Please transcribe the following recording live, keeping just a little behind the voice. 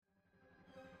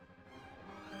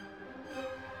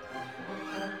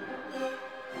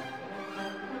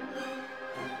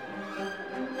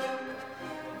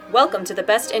Welcome to the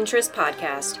Best Interest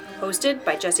Podcast, hosted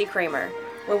by Jesse Kramer,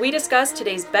 where we discuss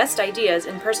today's best ideas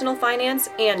in personal finance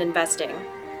and investing.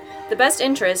 The Best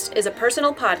Interest is a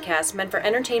personal podcast meant for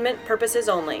entertainment purposes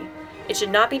only. It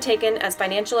should not be taken as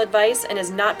financial advice and is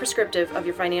not prescriptive of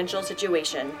your financial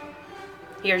situation.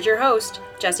 Here's your host,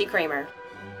 Jesse Kramer.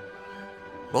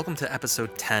 Welcome to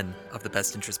episode 10 of the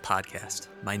Best Interest Podcast.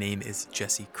 My name is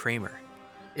Jesse Kramer.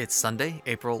 It's Sunday,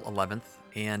 April 11th,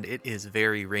 and it is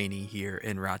very rainy here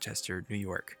in Rochester, New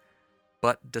York.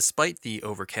 But despite the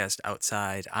overcast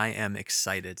outside, I am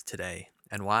excited today.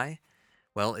 And why?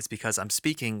 Well, it's because I'm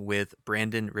speaking with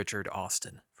Brandon Richard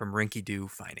Austin from Rinkydoo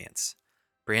Finance.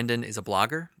 Brandon is a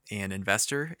blogger, an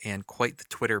investor, and quite the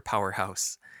Twitter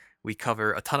powerhouse. We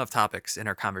cover a ton of topics in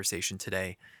our conversation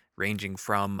today, ranging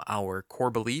from our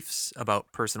core beliefs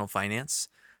about personal finance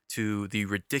to the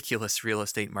ridiculous real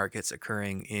estate markets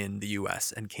occurring in the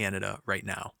US and Canada right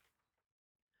now.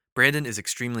 Brandon is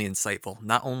extremely insightful,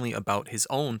 not only about his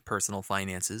own personal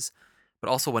finances, but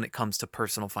also when it comes to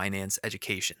personal finance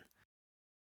education.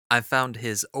 I've found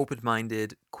his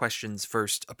open-minded,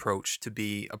 questions-first approach to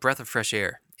be a breath of fresh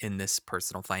air in this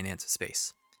personal finance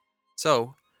space.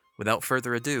 So, without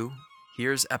further ado,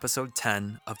 here's episode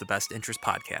 10 of the Best Interest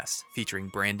Podcast, featuring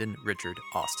Brandon Richard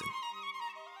Austin.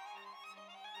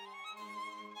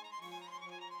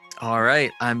 All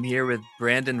right, I'm here with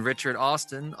Brandon Richard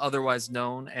Austin, otherwise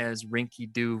known as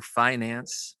Rinkydoo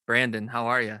Finance. Brandon, how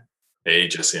are you? Hey,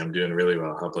 Jesse, I'm doing really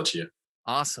well. How about you?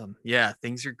 Awesome. Yeah,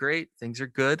 things are great. Things are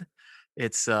good.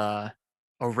 It's a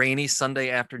rainy Sunday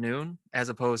afternoon as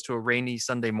opposed to a rainy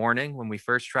Sunday morning when we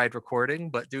first tried recording,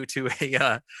 but due to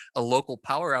a local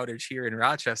power outage here in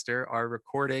Rochester, our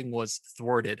recording was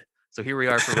thwarted. So here we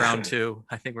are for round two.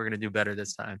 I think we're going to do better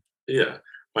this time. Yeah,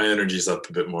 my energy's up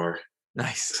a bit more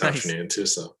Nice. this afternoon too.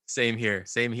 So Same here,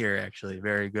 actually.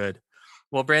 Very good.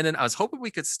 Well, Brandon, I was hoping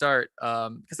we could start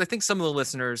because I think some of the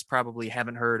listeners probably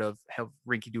haven't heard of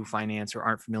Rinkydoo Finance or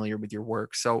aren't familiar with your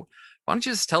work. So why don't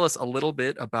you just tell us a little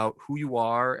bit about who you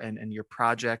are and your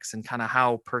projects and kind of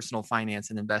how personal finance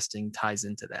and investing ties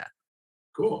into that?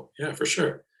 cool. Yeah, for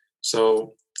sure.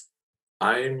 So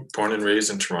I'm born and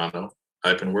raised in Toronto.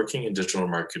 I've been working in digital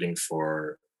marketing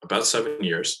for about 7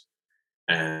 years.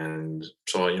 And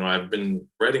so, I've been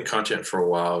writing content for a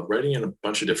while, writing in a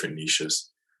bunch of different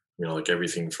niches, like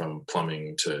everything from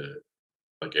plumbing to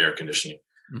like air conditioning.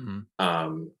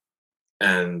 Mm-hmm.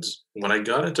 And when I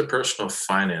got into personal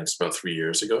finance about 3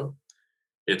 years ago,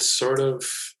 it's sort of,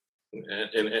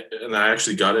 and I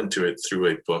actually got into it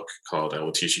through a book called "I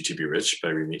Will Teach You to Be Rich" by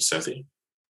Sethi,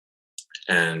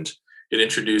 and it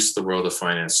introduced the world of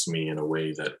finance to me in a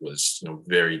way that was,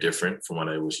 very different from what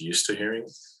I was used to hearing.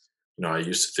 I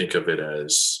used to think of it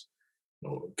as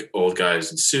old guys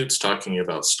in suits talking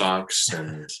about stocks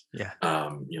and Yeah.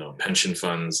 pension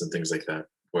funds and things like that.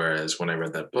 Whereas when I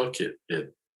read that book,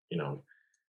 it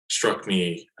struck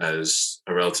me as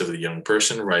a relatively young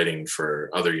person writing for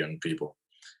other young people.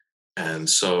 And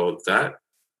so that,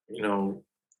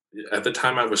 at the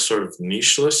time I was sort of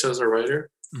nicheless as a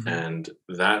writer. Mm-hmm. And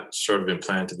that sort of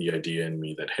implanted the idea in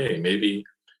me that, hey, maybe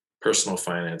personal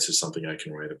finance is something I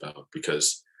can write about,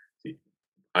 because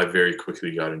I very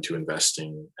quickly got into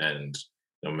investing and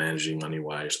managing money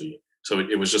wisely. So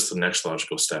it was just the next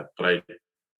logical step. But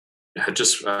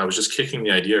I was just kicking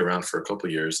the idea around for a couple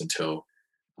of years until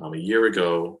a year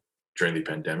ago during the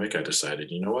pandemic, I decided,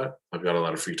 you know what, I've got a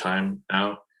lot of free time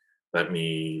now. Let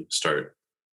me start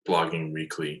blogging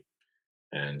weekly,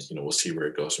 and we'll see where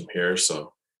it goes from here.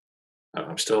 So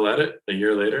I'm still at it a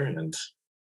year later and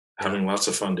having lots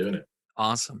of fun doing it.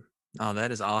 Awesome. Oh,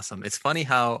 that is awesome. It's funny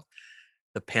how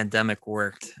the pandemic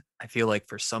worked. I feel like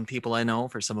for some people I know,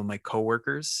 for some of my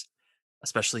coworkers,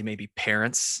 especially maybe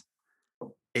parents,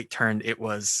 it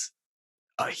was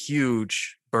a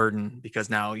huge burden because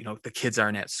now, the kids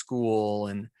aren't at school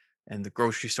and the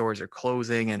grocery stores are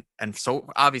closing and so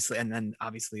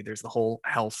obviously there's the whole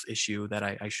health issue that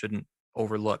I shouldn't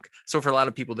overlook. So for a lot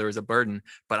of people there was a burden,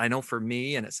 but I know for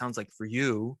me, and it sounds like for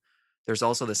you, there's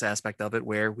also this aspect of it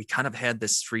where we kind of had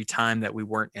this free time that we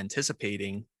weren't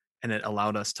anticipating, and it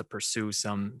allowed us to pursue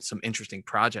some interesting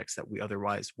projects that we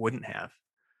otherwise wouldn't have.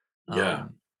 Yeah.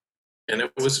 And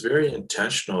it was very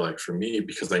intentional, like for me,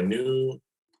 because I knew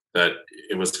that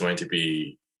it was going to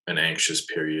be an anxious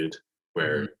period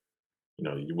where,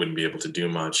 you wouldn't be able to do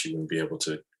much, you wouldn't be able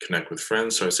to connect with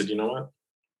friends. So I said, you know what?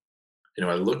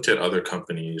 I looked at other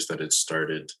companies that had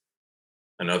started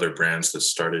and other brands that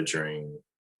started during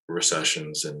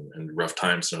recessions and rough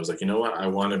times. And I was like, you know what? I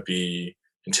want to be,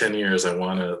 in 10 years, I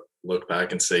want to look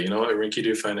back and say, you know what?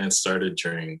 Rinkydoo Finance started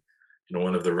during,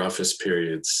 one of the roughest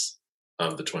periods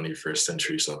of the 21st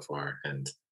century so far. And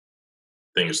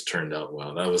things turned out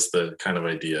well. That was the kind of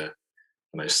idea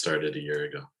when I started a year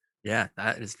ago. Yeah,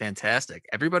 that is fantastic.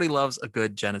 Everybody loves a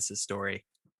good Genesis story,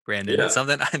 Brandon. It's Yeah,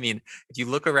 something I mean, if you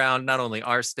look around not only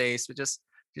our space, but just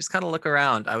kind of look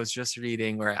around. I was just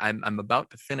reading where I'm about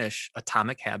to finish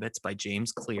Atomic Habits by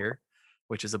James Clear,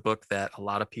 which is a book that a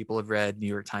lot of people have read, New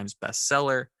York Times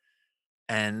bestseller.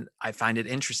 And I find it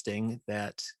interesting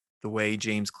that the way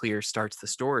James Clear starts the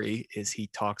story is he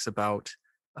talks about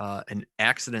an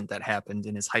accident that happened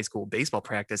in his high school baseball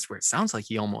practice where it sounds like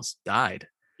he almost died.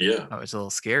 yeah, Oh, it's a little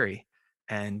scary.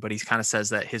 But he kind of says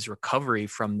that his recovery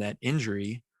from that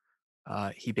injury,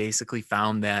 he basically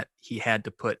found that he had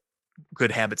to put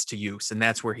good habits to use, and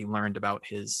that's where he learned about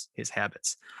his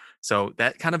habits. So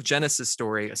that kind of Genesis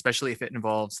story, especially if it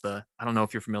involves I don't know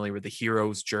if you're familiar with the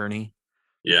hero's journey,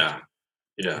 yeah,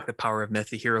 yeah, like the power of myth,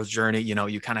 the hero's journey.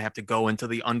 You kind of have to go into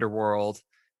the underworld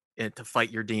to fight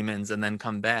your demons and then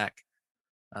come back.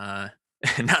 Uh,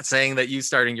 not saying that you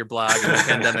starting your blog in the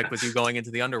pandemic was you going into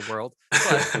the underworld,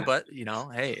 but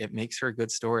hey, it makes for a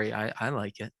good story. I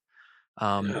like it.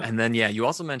 yeah, And then yeah, you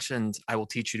also mentioned I Will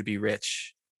Teach You to Be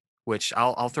Rich, which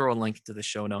I'll throw a link to the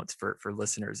show notes for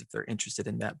listeners if they're interested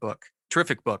in that book.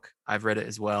 Terrific book. I've read it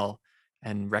as well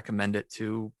and recommend it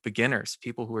to beginners,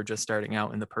 people who are just starting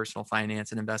out in the personal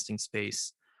finance and investing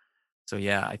space. So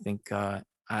yeah, I think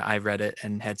I read it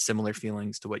and had similar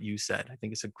feelings to what you said. I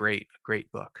think it's a great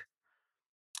book.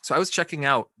 So I was checking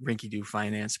out Rinkydoo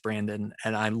Finance, Brandon,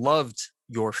 and I loved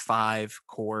your 5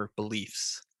 core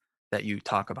beliefs that you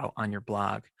talk about on your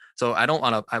blog. So I don't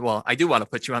want to, well, I do want to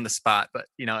put you on the spot, but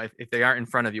if they aren't in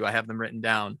front of you, I have them written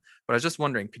down. But I was just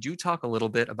wondering, could you talk a little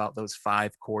bit about those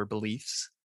 5 core beliefs?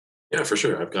 yeah, for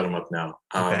sure. I've got them up now.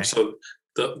 Okay. So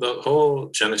the whole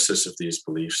genesis of these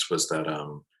beliefs was that,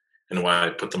 and why I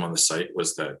put them on the site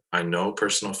was that I know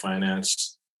personal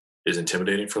finance is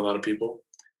intimidating for a lot of people,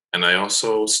 and I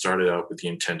also started out with the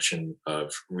intention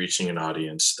of reaching an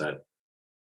audience that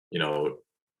you know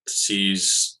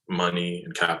sees money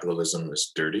and capitalism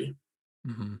as dirty,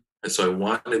 Hmm. and so I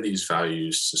wanted these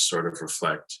values to sort of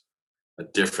reflect a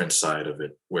different side of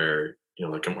it, where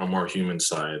like a more human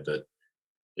side that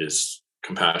is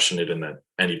compassionate and that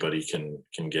anybody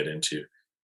can get into.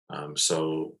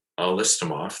 So I'll list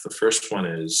them off. The first one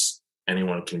is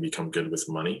anyone can become good with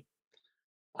money,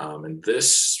 and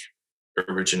this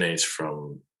originates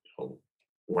from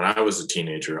when I was a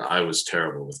teenager. I was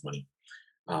terrible with money.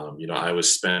 I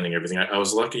was spending everything. I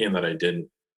was lucky in that I didn't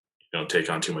take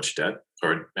on too much debt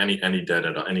or any debt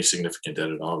at all, any significant debt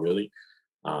at all, really.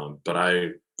 But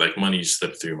I like money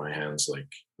slipped through my hands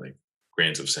like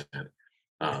grains of sand.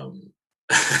 Um,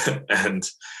 and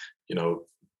you know,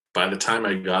 by the time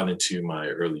I got into my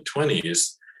early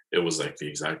 20s, it was like the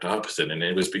exact opposite. And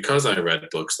it was because I read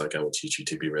books like I Will Teach You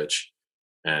to Be Rich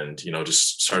and,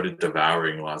 just started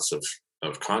devouring lots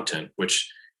of content, which,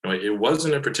 it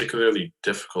wasn't a particularly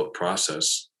difficult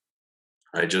process.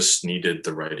 I just needed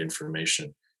the right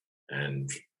information. And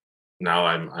now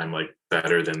I'm like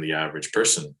better than the average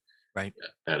person Right.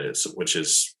 at it, which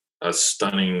is a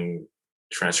stunning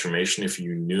transformation. If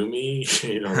you knew me,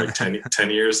 like 10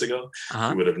 years ago, Uh-huh.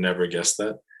 you would have never guessed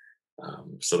that.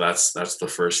 So that's the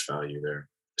first value there.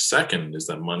 Second is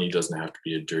that money doesn't have to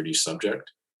be a dirty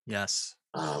subject. Yes.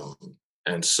 Um,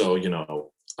 and so,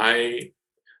 I,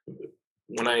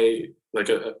 when I, like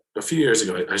a few years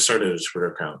ago, I started a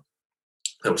Twitter account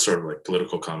that was sort of like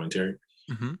political commentary.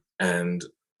 Hmm. And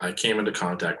I came into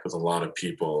contact with a lot of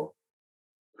people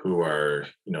who are,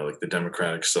 like the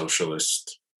democratic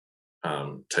socialist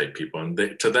type people. And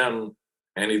to them,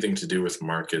 anything to do with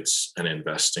markets and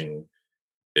investing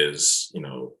is,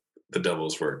 the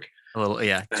devil's work. A little,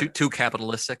 yeah, Uh, too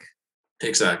capitalistic.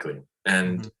 Exactly.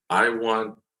 And Hmm. I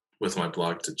want with my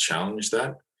blog to challenge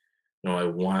that. I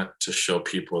want to show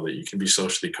people that you can be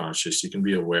socially conscious, you can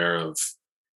be aware of,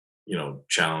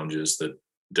 challenges that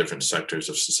different sectors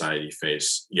of society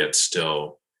face, yet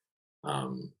still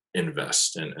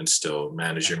invest and still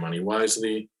manage Yeah. your money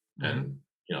wisely. Hmm.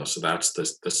 And, so that's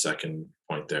the second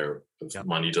point there. Of Yep.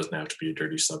 money doesn't have to be a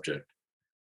dirty subject.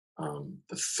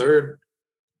 The third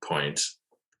point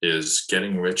is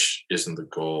getting rich isn't the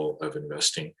goal of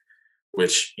investing,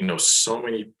 which, so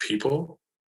many people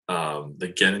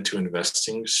that get into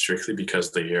investing strictly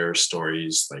because they hear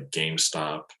stories like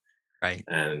GameStop Right.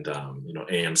 and,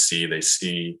 AMC. They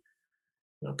see,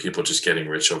 people just getting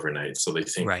rich overnight. So they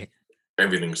think Right.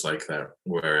 everything's like that.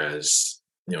 Whereas,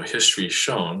 history's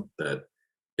shown that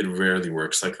it rarely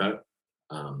works like that.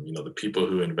 The people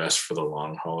who invest for the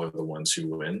long haul are the ones who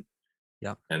win.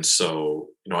 Yep. And so,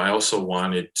 I also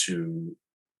wanted to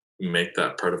make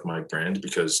that part of my brand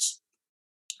because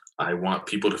I want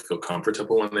people to feel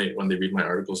comfortable when they read my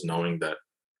articles, knowing that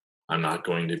I'm not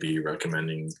going to be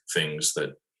recommending things that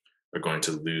are going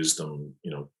to lose them,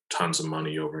 tons of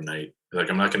money overnight. Like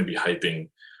I'm not going to be hyping,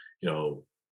 you know,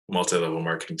 multi-level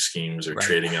marketing schemes or Right.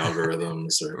 trading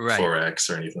algorithms or Right. forex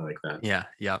or anything like that. Yeah.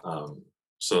 Yeah.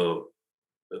 So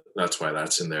that's why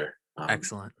that's in there.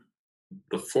 Excellent.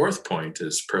 The fourth point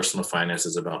is personal finance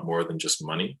is about more than just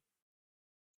money.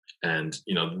 And,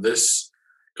 this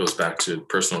goes back to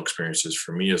personal experiences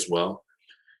for me as well.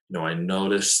 I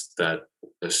noticed that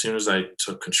as soon as I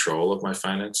took control of my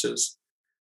finances,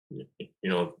 you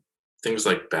know, things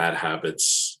like bad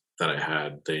habits that I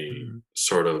had, they Mhm.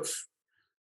 sort of,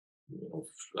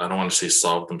 I don't want to say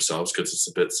solved themselves because it's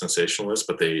a bit sensationalist,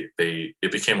 but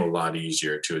it became a lot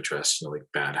easier to address, like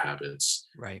bad habits.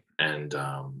 Right. And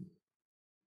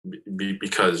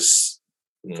because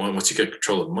once you get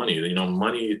control of money,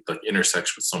 money like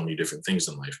intersects with so many different things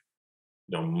in life.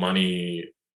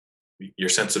 Money, your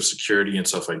sense of security and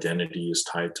self identity is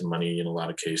tied to money in a lot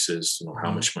of cases.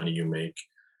 How Mhm. much money you make,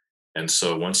 and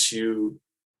so once you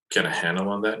get a handle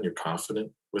on that and you're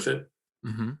confident with it,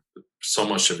 Mhm. so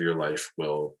much of your life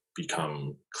will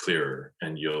become clearer,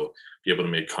 and you'll be able to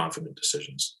make confident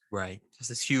decisions. Right. Just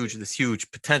this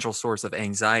huge potential source of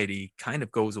anxiety kind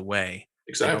of goes away.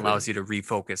 It Exactly. allows you to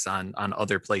refocus on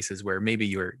other places where maybe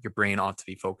your brain ought to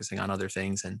be focusing on other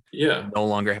things, and Yeah. you no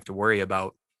longer have to worry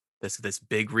about this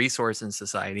big resource in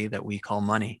society that we call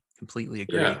money. Completely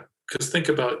Yeah, agree. because think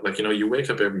about, like, you wake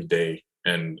up every day,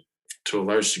 and to a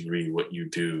large degree, what you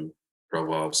do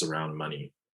revolves around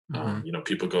money. Mhm.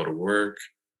 People go to work,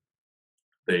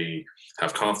 they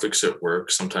have conflicts at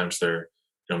work. Sometimes they're,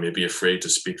 maybe afraid to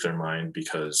speak their mind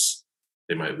because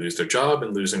they might lose their job,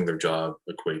 and losing their job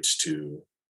equates to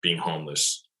being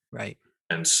homeless. Right.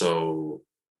 And so,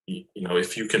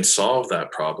 if you can solve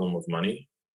that problem with money,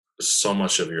 so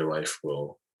much of your life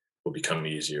will become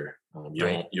easier.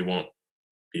 Right. You won't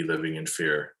be living in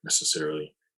fear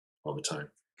necessarily all the time.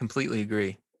 Completely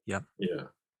agree. Yep. Yeah.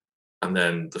 And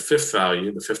then the fifth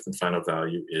and final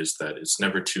value is that it's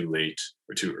never too late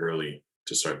or too early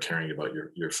to start caring about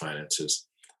your finances.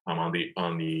 On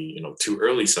the too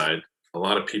early side, a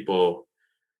lot of people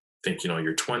think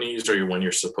your 20s are when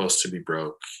you're supposed to be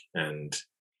broke, and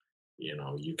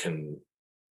you can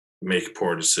make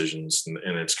poor decisions,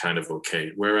 and it's kind of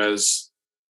okay. Whereas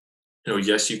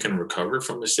yes, you can recover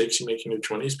from mistakes you make in your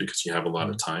 20s because you have a lot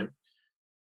of Mhm. time.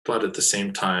 But at the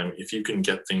same time, if you can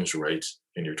get things right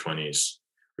in your 20s,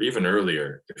 or even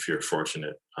earlier, if you're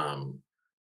fortunate,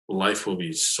 life will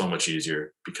be so much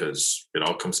easier because it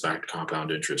all comes back to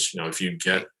compound interest. If you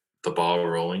get Right. the ball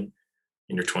rolling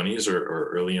in your 20s, or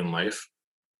early in life,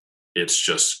 it's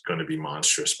just going to be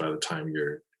monstrous by the time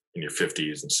you're in your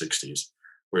 50s and 60s.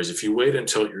 Whereas if you wait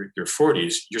until your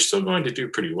 40s, you're still going to do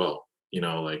pretty well.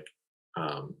 Like,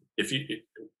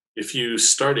 if you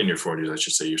start in your 40s, I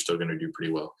should say, you're still going to do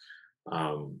pretty well.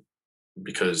 Um,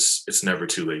 because it's never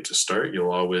too late to start.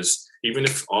 You'll always, even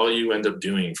if all you end up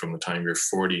doing from the time you're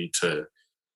 40 to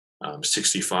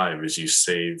 65 is you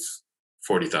save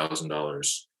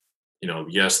 $40,000.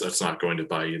 Yes, that's not going to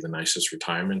buy you the nicest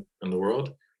retirement in the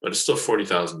world, but it's still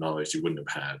 $40,000 you wouldn't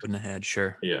have had. Wouldn't have had.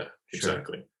 Sure. Yeah, Sure.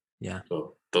 exactly. Yeah.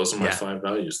 So those are my Yeah. five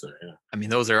values there. Yeah. I mean,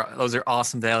 those are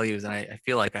awesome values, and I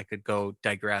feel like I could go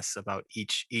digress about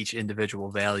each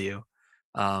individual value.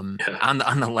 Yeah. On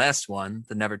the last one,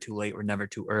 the never too late or never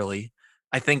too early,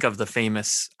 I think of the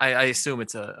famous. I assume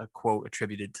it's a quote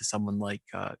attributed to someone like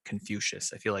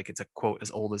Confucius. I feel like it's a quote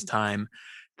as old as time,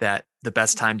 that the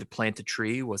best time to plant a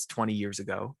tree was 20 years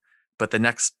ago, but the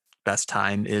next best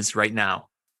time is right now.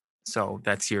 So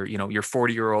that's your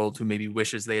 40-year-old who maybe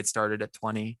wishes they had started at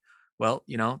 20. Well,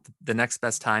 the next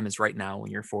best time is right now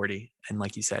when you're 40. And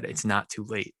like you said, it's not too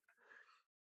late.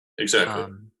 Exactly.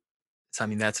 Um, so, I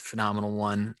mean, that's a phenomenal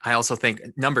one. I also think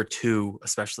number two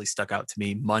especially stuck out to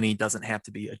me. Money doesn't have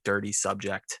to be a dirty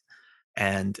subject.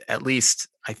 And at least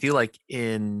I feel like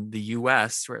in the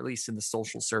US, or at least in the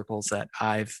social circles that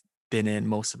I've been in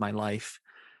most of my life,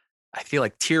 I feel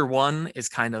like tier one is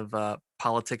kind of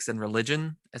politics and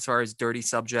religion, as far as dirty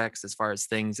subjects, as far as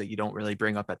things that you don't really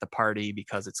bring up at the party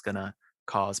because it's going to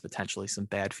cause potentially some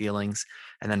bad feelings.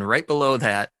 And then right below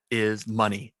that is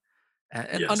money.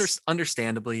 And Yes.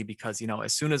 understandably, because,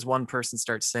 as soon as one person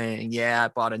starts saying, yeah, I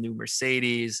bought a new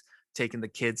Mercedes, taking the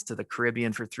kids to the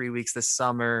Caribbean for 3 weeks this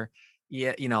summer,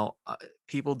 yeah,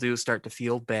 people do start to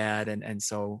feel bad. And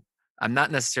so I'm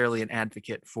not necessarily an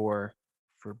advocate for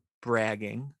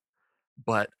bragging,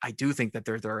 but I do think that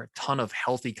there are a ton of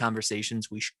healthy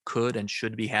conversations we could and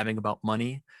should be having about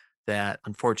money that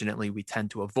unfortunately we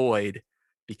tend to avoid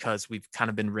because we've kind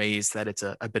of been raised that it's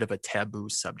a bit of a taboo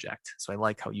subject. So I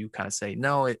like how you kind of say,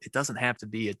 no, it doesn't have to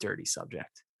be a dirty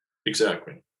subject.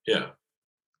 Exactly. Yeah.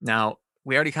 Now,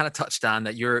 we already kind of touched on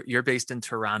that you're based in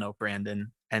Toronto,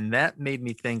 Brandon, and that made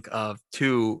me think of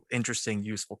two interesting,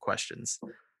 useful questions.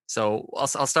 So I'll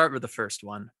start with the first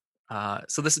one.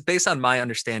 So this is based on my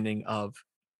understanding of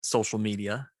social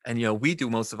media, and we do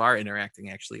most of our interacting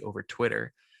actually over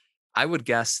Twitter. I would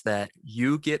guess that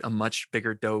you get a much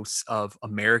bigger dose of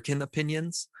American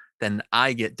opinions than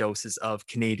I get doses of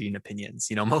Canadian opinions.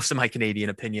 Most of my Canadian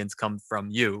opinions come from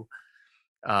you.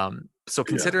 So Yeah.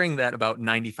 considering that about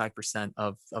 95%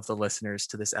 of the listeners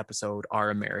to this episode are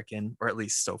American, or at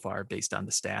least so far based on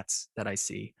the stats that I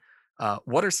see,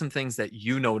 what are some things that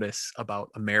you notice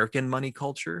about American money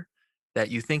culture that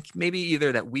you think maybe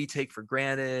either that we take for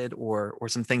granted, or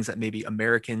some things that maybe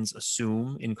Americans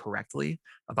assume incorrectly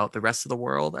about the rest of the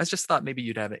world? I just thought maybe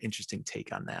you'd have an interesting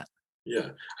take on that.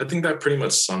 Yeah. I think that pretty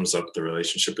much sums up the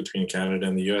relationship between Canada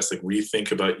and the US. Like, we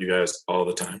think about you guys all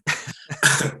the time.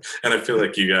 And I feel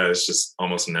like you guys just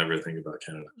almost never think about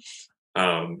Canada.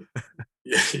 Um,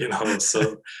 yeah,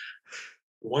 so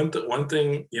one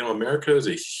thing, America is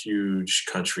a huge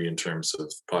country in terms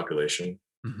of population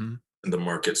Hmm. and the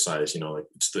market size. Like,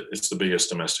 it's the biggest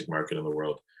domestic market in the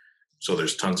world. So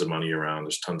there's tons of money around.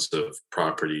 There's tons of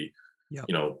property. Yep.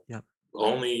 You know, Yep.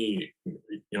 only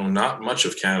not much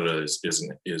of Canada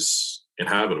is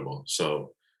inhabitable.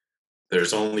 So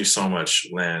there's only so much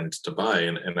land to buy,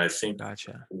 and I think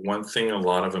Gotcha. one thing a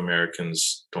lot of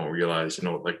Americans don't realize,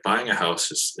 like, buying a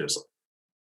house is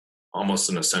almost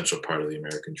an essential part of the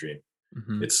American dream.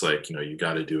 Hmm. It's like, you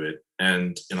got to do it.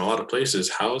 And in a lot of places,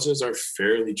 houses are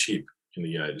fairly cheap in the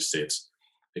United States.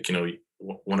 Like,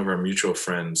 one of our mutual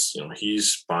friends,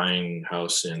 he's buying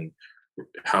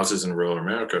houses in rural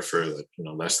America for, like,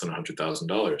 less than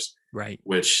 $100,000, Right.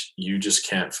 which you just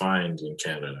can't find in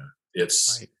Canada.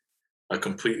 It's Right. a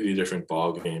completely different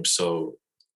ball game. So,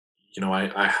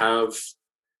 I have.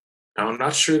 I'm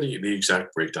not sure the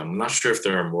exact breakdown. I'm not sure if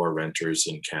there are more renters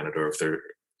in Canada or if they're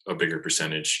a bigger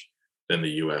percentage than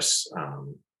the US.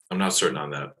 I'm not certain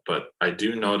on that, but I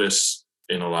do notice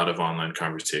in a lot of online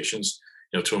conversations,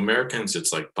 to Americans,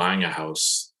 it's like buying a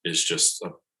house is just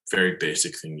a very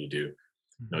basic thing you do.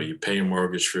 Hmm. You pay a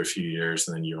mortgage for a few years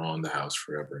and then you own the house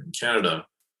forever. In Canada,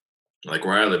 like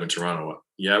where I live in Toronto,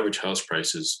 the average house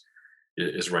price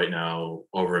is right now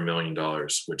over $1 million,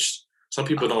 which some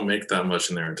people Wow. don't make that much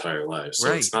in their entire lives.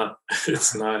 So it's Right. not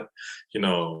it's not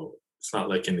it's not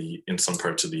like in some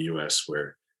parts of the US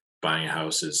where buying a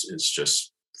house is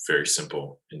just very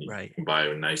simple and you Right. can buy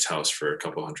a nice house for a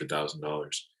couple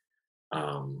 $100,000.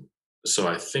 Um, so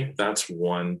I think that's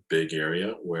one big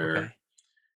area where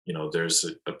Okay. there's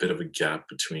a bit of a gap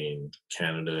between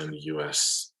Canada and the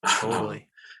US. Totally.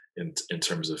 In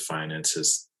terms of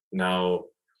finances. Now,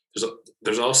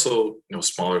 there's also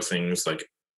smaller things like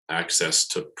access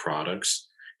to products.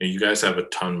 You guys have a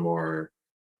ton more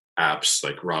apps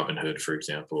like Robinhood, for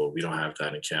example. We don't have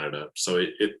that in Canada, so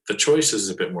the choice is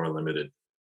a bit more limited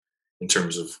in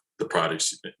terms of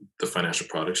the financial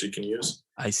products you can use.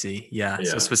 I see. Yeah. So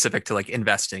Yeah, specific to like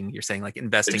investing, you're saying like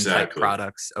investing type exactly.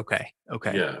 products. Okay.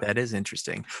 Okay. Yeah, That is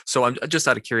interesting. So I'm just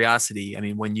out of curiosity. I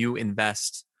mean, when you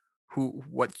invest, who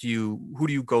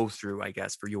do you go through, I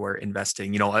guess, for your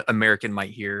investing? American might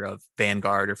hear of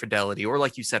Vanguard or Fidelity, or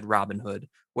like you said, Robinhood.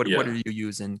 What do yeah. you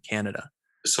use in Canada?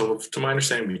 So, to my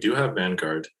understanding, we do have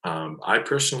Vanguard. I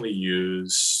personally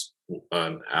use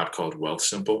an app called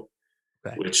Wealthsimple,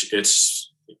 Okay. which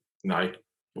I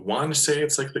want to say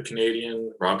it's like the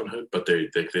Canadian Robinhood, but they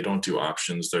don't do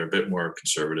options. They're a bit more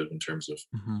conservative in terms of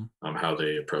Hmm. how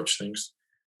they approach things.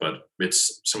 But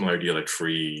it's similar idea, like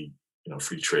free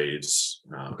trades.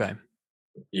 Okay.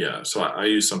 Yeah, so I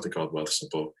use something called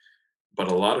Wealthsimple, but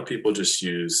a lot of people just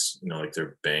use like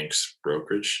their bank's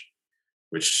brokerage,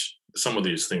 which some of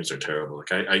these things are terrible.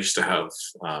 Like, I used to have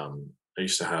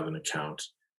an account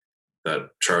that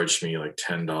charged me like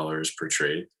 $10 per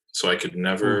trade. So I could Ooh.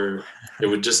 never, it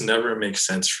would just never make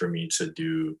sense for me to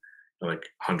do like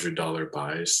 $100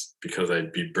 buys because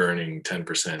I'd be burning 10%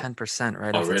 10%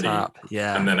 right off the already. top. And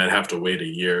Yeah. then I'd have to wait a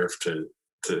year to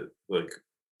like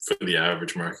for the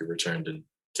average market return to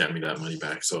get me that money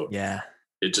back. So Yeah.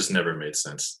 it just never made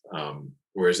sense.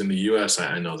 Whereas in the US,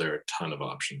 I know there are a ton of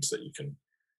options that you can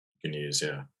use.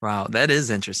 Yeah. Wow, that is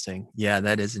interesting. Yeah,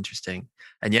 that is interesting.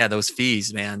 And yeah, those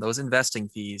fees, man, those investing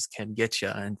fees can get you.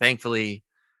 And thankfully,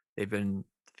 they've been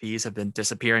fees have been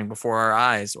disappearing before our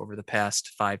eyes over the past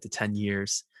 5 to 10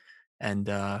 years. And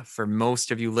for most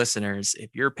of you listeners,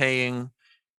 if you're paying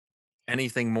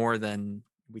anything more than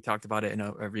we talked about it in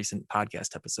a recent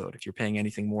podcast episode. If you're paying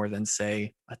anything more than,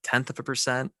 say,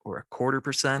 0.1% or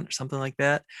 0.25% or something like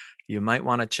that, you might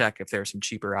want to check if there are some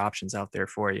cheaper options out there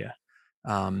for you.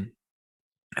 And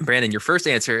Brandon, your first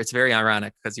answer, it's very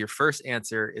ironic because your first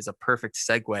answer is a perfect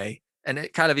segue. And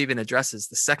it kind of even addresses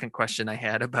the second question I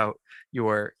had about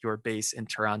your base in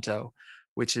Toronto,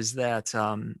 which is that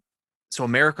so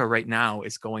America right now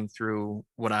is going through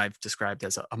what I've described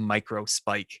as a micro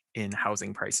spike in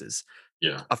housing prices,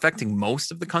 Yeah. affecting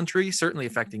most of the country, certainly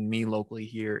affecting me locally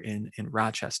here in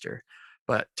Rochester.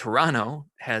 But Toronto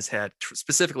has had,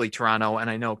 specifically Toronto, and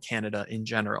I know Canada in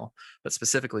general, but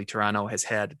specifically Toronto has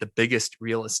had the biggest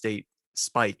real estate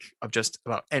spike of just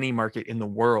about any market in the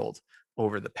world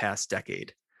over the past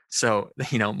decade. So,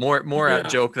 more a Yeah.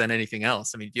 joke than anything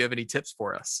else. I mean, do you have any tips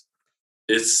for us?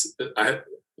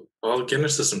 I'll get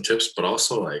into some tips, but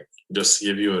also like just to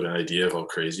give you an idea of how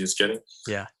crazy it's getting.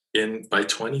 Yeah. By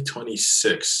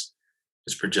 2026,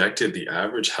 it's projected the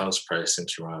average house price in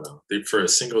Toronto for a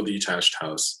single detached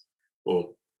house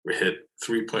will hit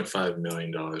 $3.5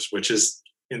 million, which is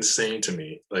insane to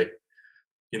me. Like,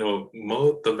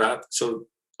 so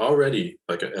already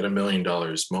like at $1 million,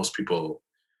 most people,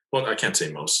 well, I can't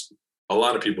say most, a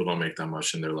lot of people don't make that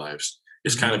much in their lives.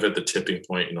 It's kind of at the tipping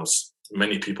point.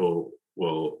 Many people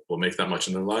will make that much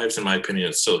in their lives. In my opinion,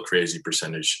 it's still a crazy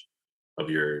percentage of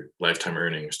your lifetime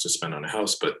earnings to spend on a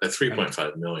house, but at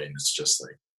 3.5 million, it's just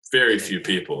like very few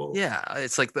people. Yeah,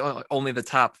 it's like only the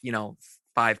top,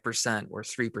 5% or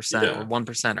 3% or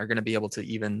 1% are going to be able to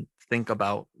even think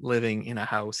about living in a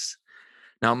house.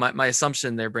 Now, my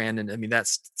assumption there, Brandon, I mean, that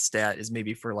stat is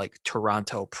maybe for like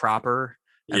Toronto proper.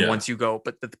 And once you go,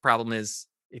 but the problem is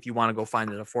if you want to go find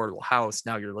an affordable house,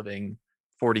 now you're living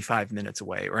 45 minutes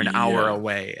away or an hour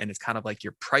away. And it's kind of like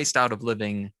you're priced out of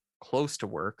living close to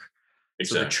work.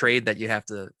 Exactly. So the trade that you have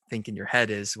to think in your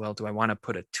head is, well, do I want to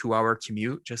put a 2-hour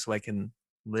commute just so I can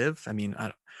live? I mean,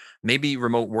 maybe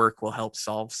remote work will help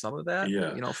solve some of that.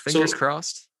 Yeah. Fingers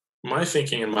crossed. My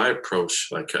thinking and my approach,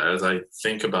 like as I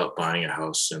think about buying a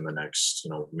house in the next,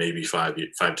 maybe 5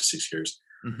 to 6 years,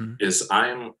 is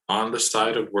I'm on the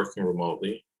side of working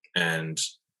remotely and,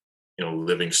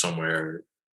 living somewhere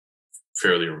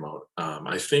fairly remote.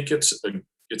 I think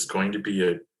it's going to be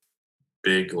a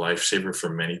big lifesaver for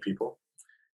many people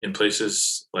in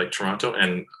places like Toronto,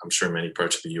 and I'm sure many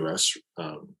parts of the U.S.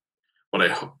 What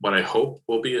I hope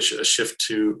will be a shift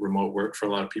to remote work for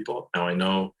a lot of people. Now I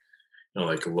know,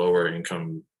 like lower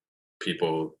income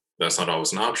people, that's not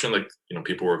always an option. Like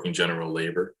people working general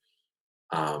labor,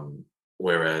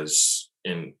 whereas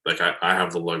in like I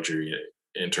have the luxury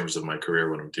in terms of my career,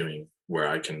 what I'm doing, where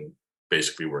I can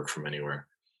basically work from anywhere.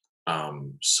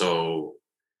 So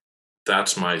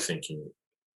that's my thinking.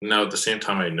 Now, at the same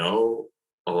time, I know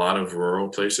a lot of rural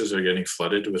places are getting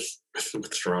flooded with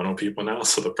Toronto people now,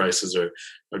 so the prices are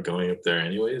going up there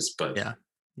anyways. But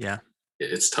yeah,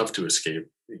 it's tough to escape.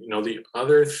 The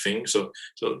other thing. So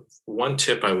one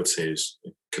tip I would say is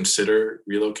consider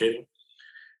relocating.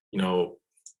 And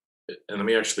let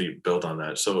me actually build on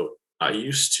that. So I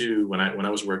used to when I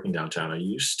was working downtown, I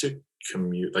used to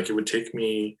commute. Like it would take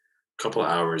me a couple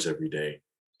hours every day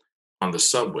on the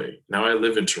subway. Now I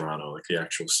live in Toronto, like the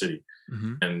actual city,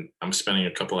 and I'm spending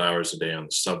a couple hours a day on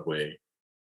the subway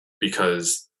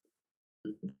because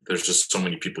there's just so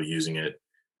many people using it.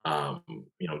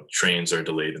 Trains are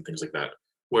delayed and things like that.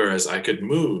 Whereas I could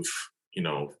move,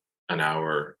 an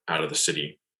hour out of the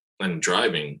city, and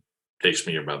driving takes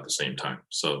me about the same time.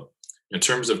 So in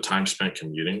terms of time spent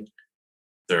commuting,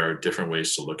 there are different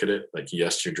ways to look at it. Like,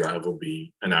 yes, your drive will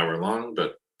be an hour long,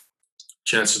 but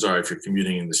chances are if you're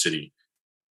commuting in the city,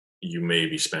 you may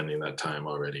be spending that time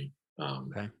already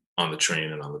on the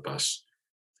train and on the bus,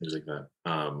 things like that.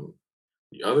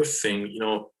 The other thing,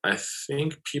 I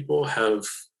think people have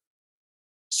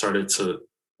started to,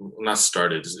 not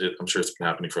started, I'm sure it's been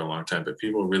happening for a long time, but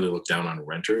people really look down on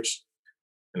renters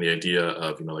and the idea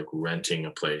of, like renting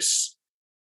a place,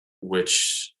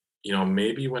 which,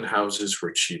 maybe when houses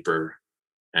were cheaper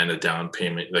and a down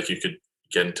payment, like you could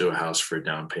get into a house for a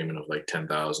down payment of like $10,000,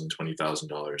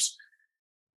 $20,000.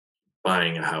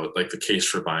 Buying a house, like the case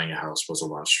for buying a house was a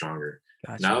lot stronger.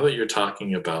 Gotcha. Now that you're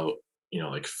talking about,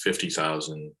 like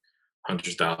 $50,000,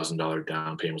 $100,000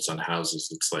 down payments on houses,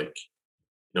 it's like,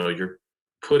 you're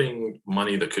putting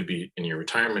money that could be in your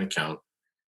retirement account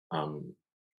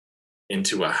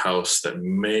into a house that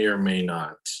may or may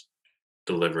not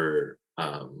deliver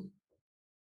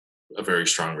a very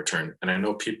strong return. And I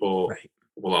know people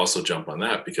will also jump on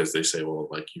that because they say, well,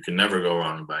 like you can never go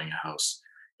wrong buying a house.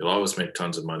 You'll always make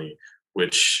tons of money,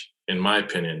 which in my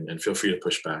opinion, and feel free to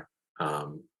push back,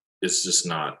 is just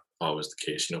not always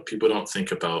the case. People don't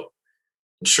think about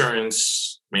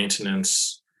insurance,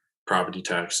 maintenance, property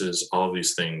taxes, all of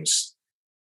these things.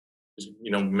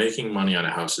 Making money on a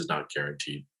house is not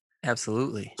guaranteed.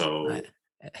 Absolutely. I, So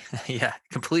yeah,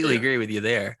 completely yeah, agree with you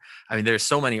there. I mean, there's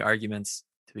so many arguments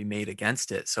to be made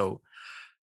against it. So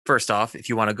first off, if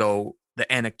you want to go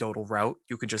the anecdotal route,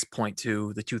 you could just point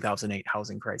to the 2008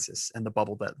 housing crisis and the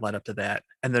bubble that led up to that,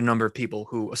 and the number of people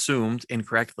who assumed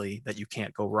incorrectly that you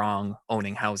can't go wrong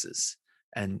owning houses,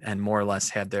 and more or less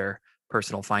had their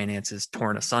personal finances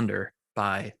torn asunder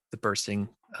by the bursting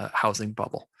housing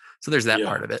bubble. So there's that yeah,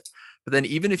 part of it. But then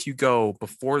even if you go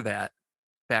before that,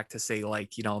 back to say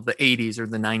like the 80s or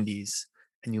the 90s,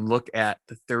 and you look at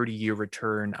the 30-year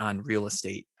return on real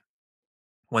estate,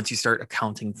 once you start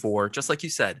accounting for, just like you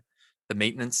said, the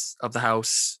maintenance of the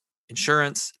house,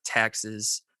 insurance,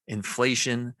 taxes,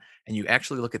 inflation, and you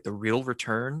actually look at the real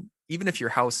return, even if your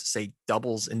house, say,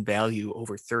 doubles in value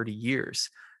over 30 years,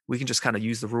 we can just kind of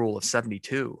use the rule of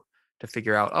 72 to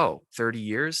figure out, oh, 30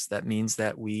 years, that means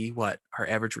that our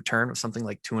average return was something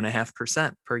like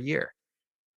 2.5% per year,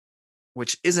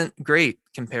 which isn't great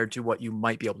compared to what you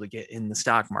might be able to get in the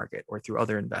stock market or through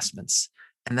other investments.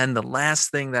 And then the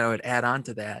last thing that I would add on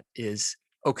to that is,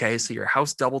 okay, so your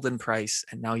house doubled in price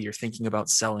and now you're thinking about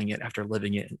selling it after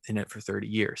living in it for 30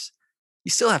 years.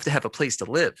 You still have to have a place to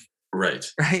live, right,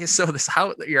 right? So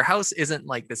your house isn't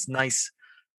like this nice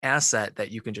asset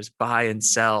that you can just buy and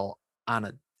sell on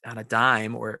a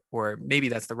dime, or maybe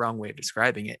that's the wrong way of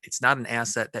describing it. It's not an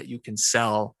asset that you can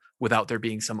sell without there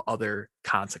being some other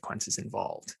consequences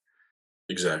involved.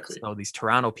 exactly. So these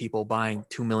Toronto people buying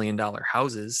 $2 million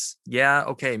houses, yeah,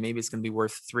 okay, maybe it's going to be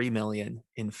worth 3 million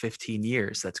in 15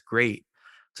 years. That's great.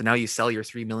 So now you sell your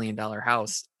 $3 million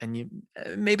house, and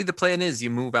maybe the plan is you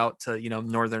move out to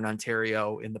northern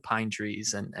Ontario in the pine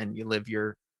trees, and you live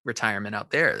your retirement out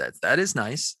there. That is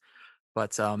nice,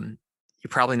 but you're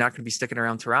probably not going to be sticking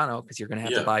around Toronto because you're going to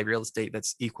have to Yeah. buy real estate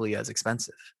that's equally as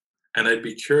expensive. And I'd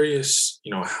be curious,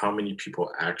 how many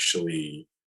people actually,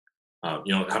 how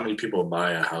many people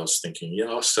buy a house thinking, yeah,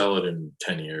 I'll sell it in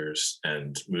 10 years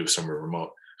and move somewhere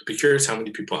remote. I'd be curious how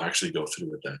many people actually go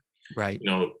through with that. Right.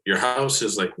 Your house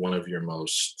is like one of your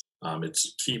most, it's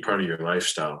a key part of your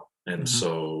lifestyle. And Hmm.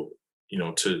 so,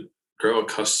 to grow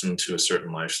accustomed to a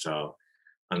certain lifestyle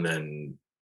and then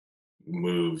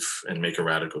move and make a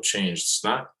radical change, it's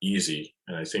not easy.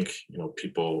 And I think,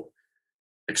 people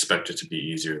expect it to be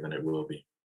easier than it will be.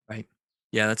 Right.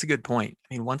 Yeah, that's a good point.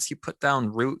 I mean, once you put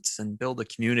down roots and build a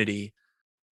community,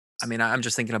 I mean, I'm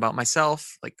just thinking about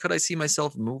myself. Like, could I see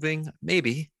myself moving?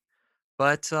 Maybe.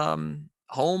 But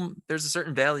home, there's a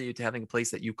certain value to having a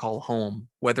place that you call home,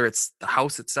 whether it's the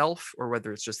house itself or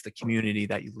whether it's just the community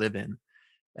that you live in.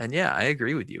 And yeah, I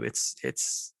agree with you.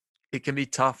 It can be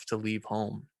tough to leave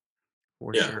home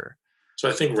for Yeah. sure. So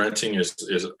I think renting is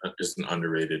an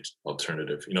underrated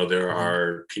alternative. There Mhm.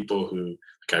 are people who,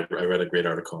 like, I read a great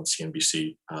article on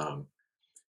CNBC.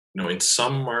 In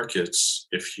some markets,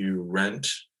 if you rent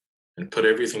and put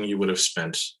everything you would have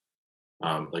spent,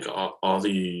 like all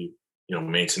the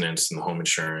maintenance and the home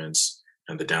insurance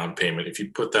and the down payment, if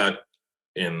you put that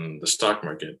in the stock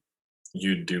market,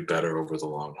 you'd do better over the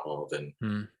long haul than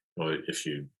Hmm. if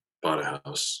you bought a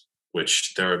house.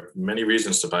 Which there are many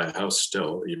reasons to buy a house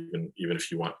still, even if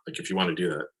you want, like, if you want to do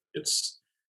that, it's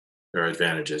there are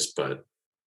advantages. But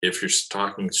if you're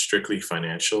talking strictly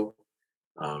financial,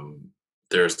 um,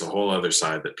 there's the whole other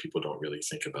side that people don't really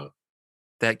think about.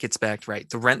 That gets back right.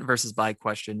 The rent versus buy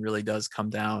question really does come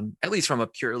down, at least from a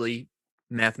purely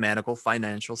mathematical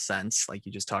financial sense, like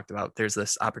you just talked about. There's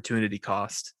this opportunity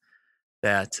cost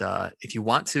that if you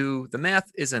want to, the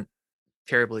math isn't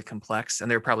terribly complex, and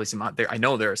there are probably I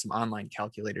know there are some online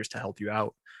calculators to help you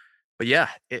out. But yeah,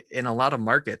 in a lot of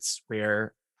markets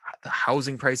where the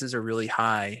housing prices are really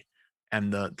high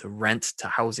and the rent to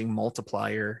housing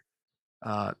multiplier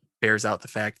uh, bears out the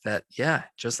fact that, yeah,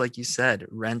 just like you said,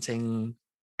 renting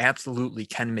absolutely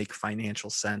can make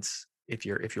financial sense if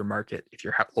your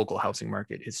local housing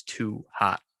market is too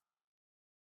hot.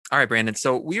 All right, Brandon.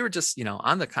 So we were just,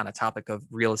 on the kind of topic of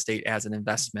real estate as an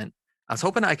investment. I was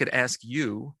hoping I could ask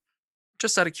you,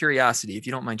 just out of curiosity, if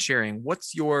you don't mind sharing,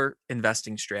 what's your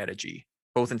investing strategy,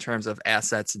 both in terms of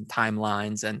assets and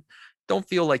timelines? And don't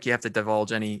feel like you have to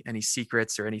divulge any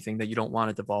secrets or anything that you don't want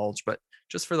to divulge, but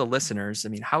just for the listeners, I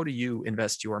mean, how do you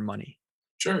invest your money?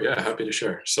 Sure, yeah, happy to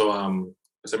share. So,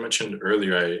 as I mentioned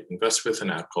earlier, I invest with an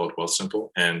app called Wealthsimple,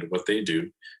 and what they do,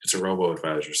 it's a robo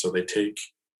advisor. So they take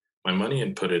my money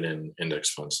and put it in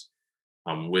index funds,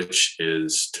 which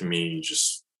is, to me,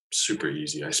 just super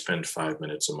easy. I spend 5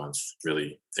 minutes a month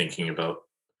really thinking about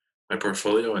my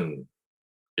portfolio, and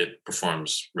it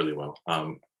performs really well.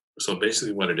 So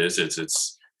basically, what it is,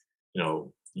 it's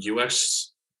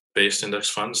US based index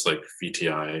funds like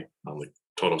VTI, like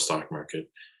total stock market,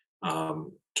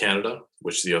 Canada,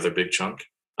 which is the other big chunk,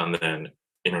 and then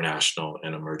international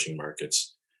and emerging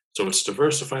markets. So it's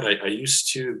diversified. I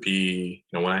used to be,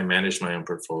 when I managed my own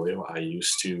portfolio, I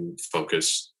used to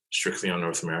focus strictly on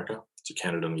North America, so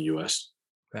Canada and the US.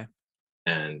 Okay.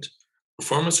 And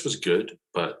performance was good,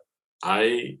 but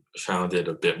I found it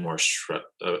a bit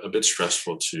a bit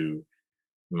stressful to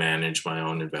manage my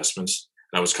own investments.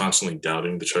 And I was constantly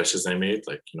doubting the choices I made,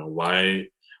 like why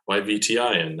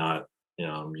VTI and not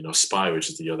SPY, which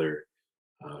is the other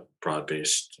broad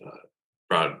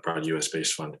US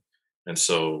based fund. And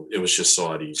so it was just a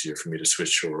lot easier for me to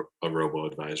switch to a robo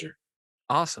advisor.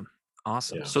 Awesome.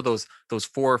 Awesome. Yeah, So those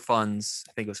four funds,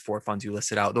 I think it was four funds you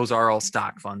listed out. Those are all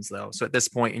stock funds though. So at this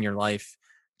point in your life,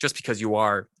 just because you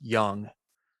are young,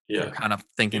 you're yeah. kind of Yeah.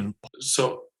 thinking,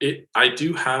 So I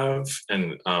do have,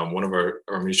 and one of our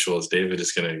mutuals, David,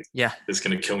 yeah. is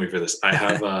gonna kill me for this. I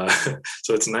have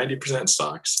so it's 90%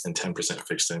 stocks and 10%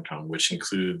 fixed income, which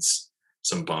includes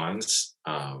some bonds.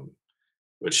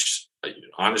 Which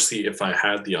honestly, if I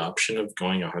had the option of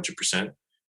going 100%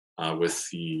 with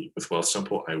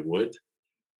Wealthsimple, I would.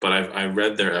 But I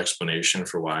read their explanation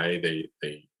for why they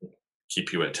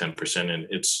keep you at 10%, and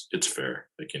it's fair.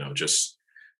 Like just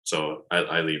so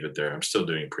I leave it there. I'm still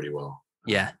doing pretty well.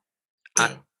 Yeah. I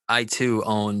Yeah, I too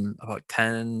own about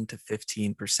 10 to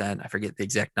 15%. I forget the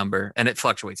exact number, and it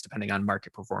fluctuates depending on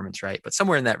market performance, right? But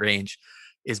somewhere in that range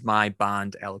is my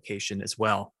bond allocation as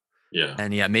well. yeah,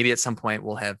 And yeah, maybe at some point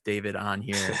we'll have David on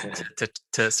here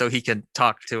to so he can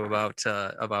talk to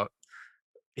about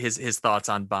his thoughts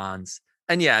on bonds.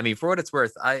 And yeah, I mean, for what it's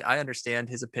worth, I understand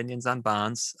his opinions on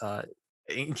bonds.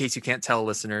 In case you can't tell,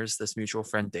 listeners, this mutual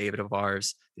friend David of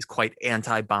ours is quite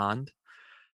anti-bond.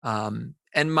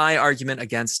 And my argument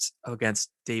against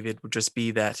David would just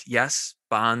be that yes,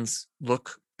 bonds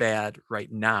look bad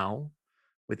right now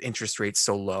with interest rates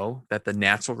so low that the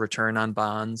natural return on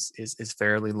bonds is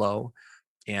fairly low.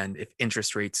 And if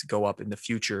interest rates go up in the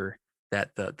future,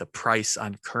 that the price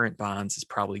on current bonds is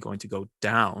probably going to go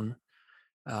down.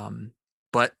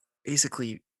 But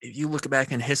basically, if you look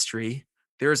back in history,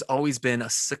 there's always been a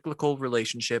cyclical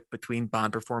relationship between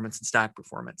bond performance and stock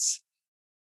performance.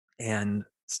 And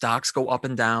stocks go up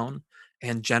and down.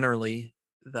 And generally,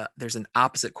 there's an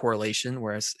opposite correlation.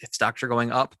 Whereas if stocks are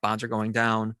going up, bonds are going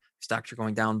down. Stocks are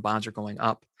going down, bonds are going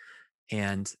up.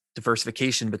 And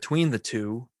diversification between the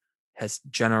two has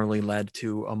generally led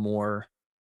to a more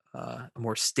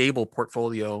stable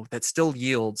portfolio that still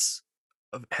yields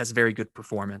has very good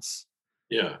performance.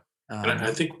 yeah. And I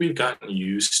Um, think we've gotten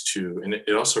used to, and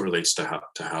it also relates to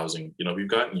housing. We've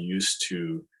gotten used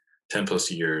to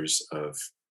 10+ years of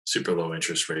super low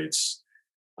interest rates,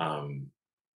 um,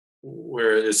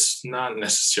 where it's not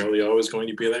necessarily always going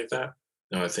to be like that.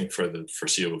 I think for the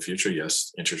foreseeable future,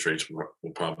 yes, interest rates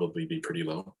will probably be pretty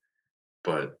low,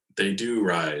 but they do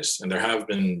rise. And there have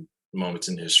been moments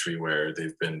in history where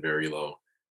they've been very low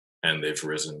and they've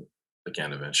risen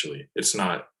again eventually. It's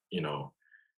not,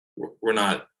 we're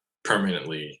not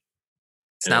permanently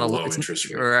it's in a not a low it's interest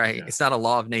rate. right. Yeah. It's not a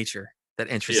law of nature that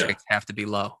interest Yeah, rates have to be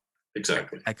low.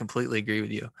 exactly. I completely agree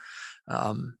with you.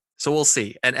 So we'll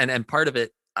see. And part of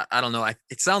it, I don't know.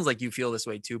 It sounds like you feel this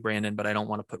way too, Brandon, but I don't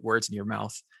want to put words in your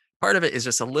mouth. Part of it is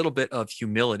just a little bit of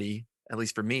humility, at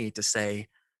least for me, to say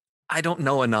I don't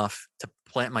know enough to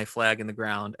plant my flag in the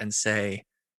ground and say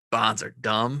bonds are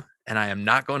dumb and I am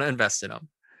not going to invest in them.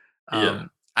 Yeah.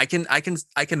 I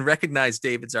can recognize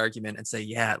David's argument and say,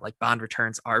 yeah, like bond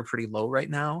returns are pretty low right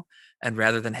now. And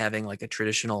rather than having like a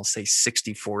traditional, say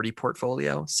 60-40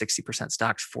 portfolio, 60%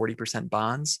 stocks, 40%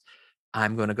 bonds,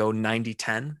 I'm going to go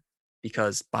 90-10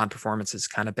 because bond performance is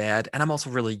kind of bad. And I'm also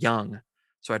really young.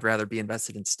 So I'd rather be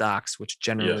invested in stocks, which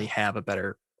generally Yeah. have a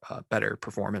better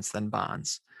performance than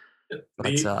bonds. But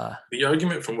The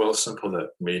argument from Wealthsimple that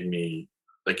made me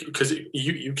like, because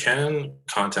you can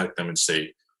contact them and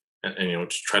say, and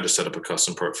try to set up a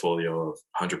custom portfolio of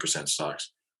 100%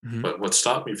 stocks. mhm, But what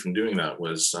stopped me from doing that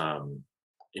was,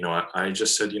 I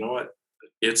just said, you know what,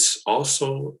 it's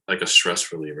also like a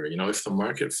stress reliever. If the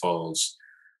market falls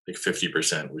like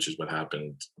 50%, which is what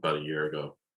happened about a year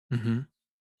ago, mhm.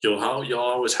 you'll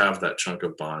always have that chunk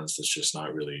of bonds that's just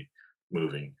not really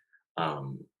moving.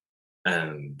 Um,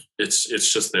 and it's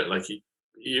just that, like,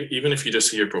 even if you just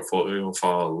see your portfolio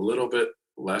fall a little bit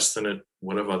less than it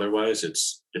would have otherwise,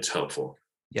 it's helpful.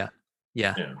 Yeah.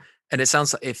 Yeah. Yeah. And it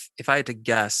sounds like if I had to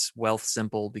guess, Wealth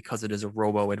Simple, because it is a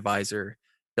robo advisor,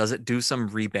 does it do some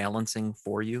rebalancing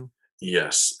for you?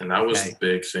 Yes, and that was the Okay.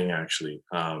 big thing actually.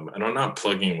 And I'm not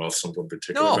plugging Wealthsimple in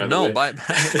particular, No, by the no, way. by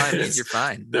all means, you're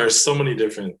fine. There are No. so many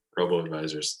different robo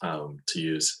advisors to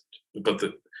use, but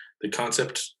the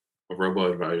concept of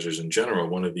robo advisors in general,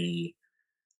 one of the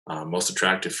most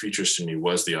attractive features to me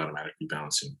was the automatic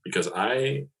rebalancing because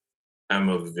I am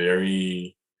a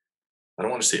very, I don't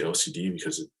want to say OCD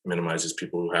because it minimizes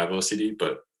people who have OCD,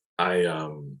 but I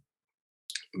am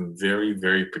very,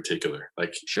 very particular.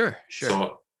 Like, Sure, sure.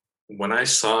 so when I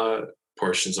saw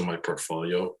portions of my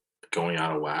portfolio going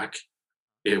out of whack,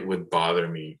 it would bother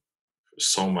me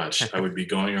so much. I would be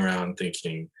going around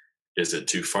thinking, is it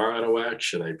too far out of whack?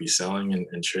 Should I be selling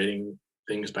and trading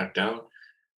things back down?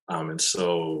 And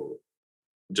so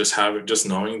just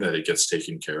knowing that it gets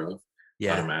taken care of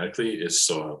Yeah, automatically is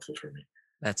so helpful for me.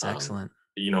 that's Um, excellent.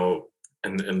 you know,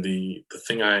 and the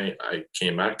thing I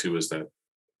came back to is that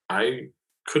I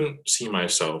couldn't see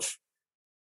myself,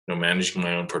 managing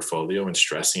my own portfolio and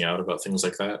stressing out about things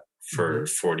like that for Hmm.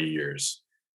 40 years,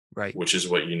 Right, which is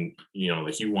what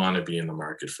like you want to be in the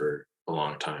market for a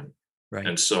long time. right.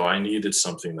 And so I needed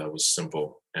something that was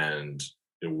simple and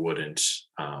it wouldn't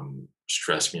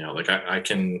stress me out. Like I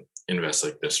can invest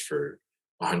like this for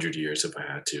 100 years if I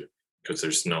had to, because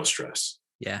there's no stress.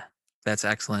 Yeah, that's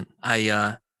excellent.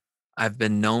 I've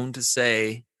been known to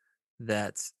say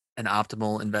that an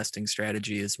optimal investing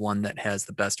strategy is one that has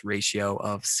the best ratio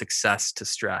of success to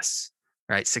stress,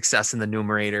 right? Success in the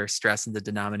numerator, stress in the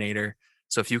denominator.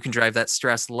 So if you can drive that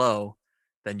stress low,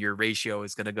 then your ratio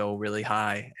is going to go really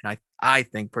high. And I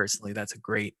think personally that's a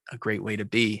great way to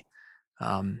be.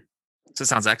 Um, so it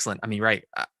sounds excellent. I mean, right.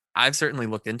 I've certainly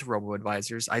looked into robo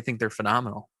advisors. I think they're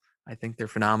phenomenal. I think they're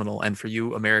phenomenal. And for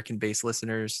you American based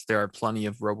listeners, there are plenty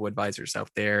of robo advisors out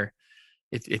there.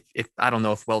 If I don't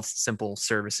know if Wealth Simple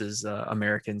services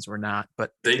Americans or not,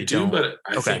 but if They they do, don't, but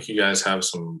I okay. think you guys have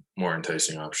some more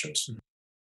enticing options. Mhm.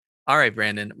 All right,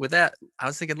 Brandon. With that, I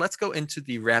was thinking let's go into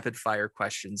the rapid fire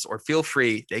questions, or feel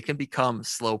free, they can become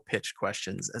slow pitch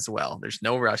questions as well. There's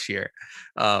no rush here.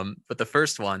 But the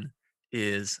first one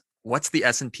is, what's the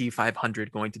S&P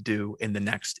 500 going to do in the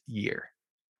next year?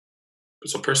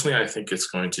 So personally, I think it's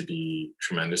going to be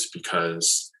tremendous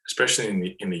because,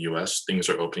 especially in the U.S., things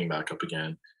are opening back up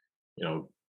again. You know,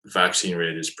 vaccine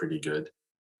rate is pretty good.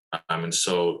 And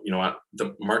so,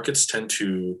 the markets tend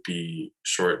to be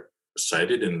short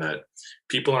sighted in that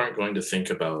people aren't going to think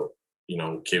about,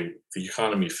 okay, the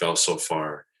economy fell so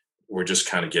far. We're just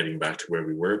kind of getting back to where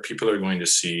we were. People are going to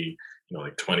see,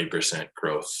 like 20%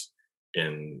 growth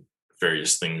in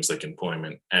various things like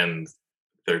employment, and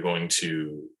they're going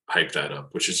to hype that up,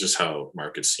 which is just how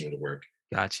markets seem to work.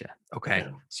 Gotcha. Okay.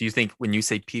 Yeah. So you think when you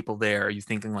say people there, are you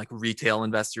thinking like retail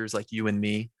investors like you and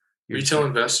me? You're just Retail like,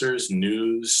 investors,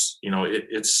 news,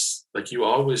 it's like you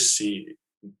always see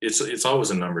it's always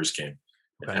a numbers game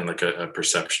okay. and like a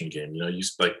perception game.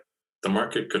 Like the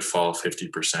market could fall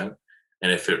 50%.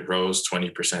 And if it rose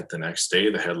 20% the next day,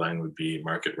 the headline would be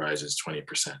market rises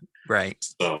 20%. Right.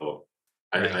 So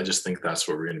I Right. just think that's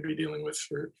what we're going to be dealing with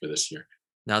for this year.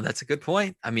 No, that's a good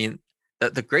point. I mean,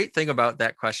 the great thing about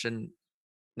that question,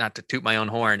 not to toot my own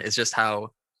horn, is just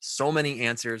how so many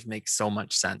answers make so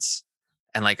much sense.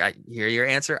 And like I hear your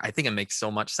answer, I think it makes so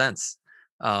much sense.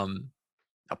 Um,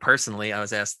 Personally, I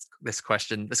was asked this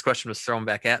question. This question was thrown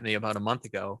back at me about a month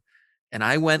ago, and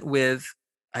I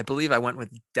believe I went with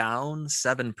down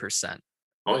 7%.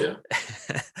 Oh yeah.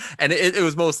 And it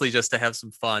was mostly just to have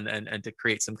some fun and to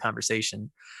create some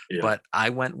conversation. Yeah. But I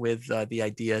went with the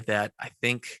idea that I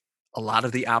think a lot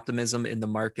of the optimism in the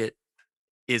market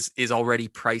is already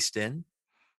priced in.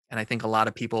 And I think a lot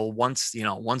of people, once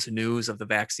news of the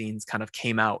vaccines kind of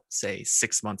came out, say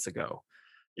 6 months ago,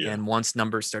 Yeah. and once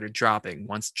numbers started dropping,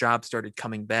 once jobs started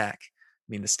coming back, I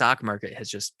mean, the stock market has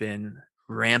just been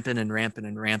ramping and ramping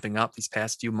and ramping up these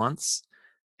past few months.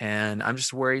 And I'm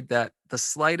just worried that the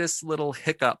slightest little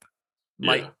hiccup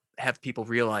might Yeah. have people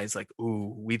realize, like,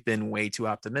 ooh, we've been way too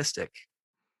optimistic.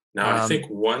 Now, I Um, think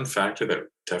one factor that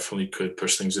definitely could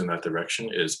push things in that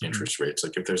direction is mhm. interest rates.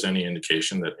 Like if there's any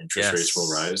indication that interest rates will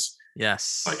Yes. rise, like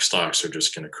Yes. stocks are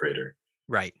just going to crater.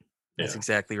 Right. That's Yeah.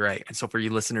 exactly right. And so for you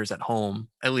listeners at home,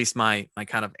 at least my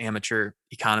kind of amateur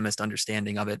economist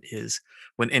understanding of it is,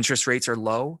 when interest rates are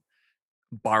low,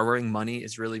 borrowing money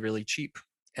is really, really cheap.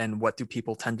 And what do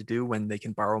people tend to do when they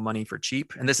can borrow money for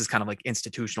cheap? And this is kind of like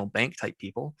institutional bank type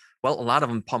people. Well, a lot of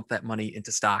them pump that money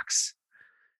into stocks.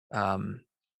 Um,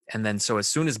 and then so as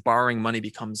soon as borrowing money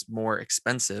becomes more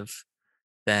expensive,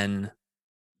 then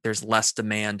there's less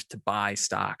demand to buy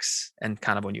stocks. And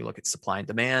kind of when you look at supply and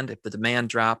demand, if the demand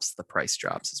drops, the price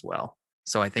drops as well.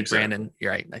 So I think, Exactly. Brandon,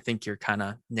 you're right. I think you're kind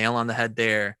of nail on the head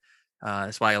there.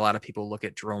 That's why a lot of people look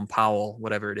at Jerome Powell,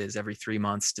 whatever it is, every 3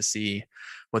 months to see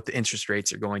what the interest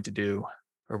rates are going to do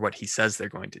or what he says they're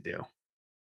going to do.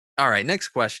 All right, next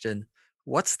question.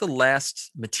 What's the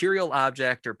last material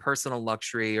object or personal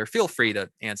luxury, or feel free to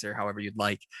answer however you'd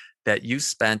like, that you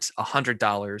spent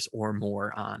 $100 or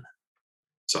more on?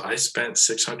 So I spent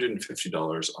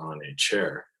 $650 on a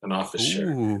chair, an office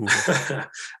chair. Ooh,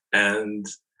 And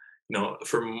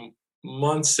for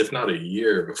months, if not a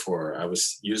year before, I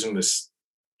was using this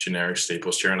generic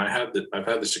Staples chair, and I've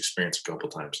had this experience a couple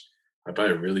times. I buy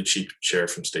a really cheap chair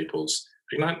from Staples,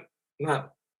 like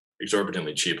not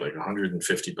exorbitantly cheap, like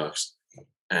 $150,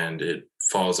 and it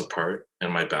falls apart,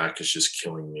 and my back is just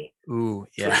killing me. ooh,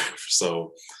 yeah,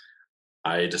 So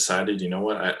I decided, you know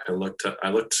what? I looked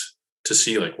to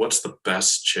see like what's the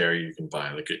best chair you can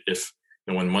buy. Like if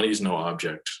when money's no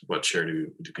object, what chair do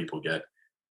people get?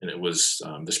 And it was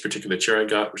this particular chair I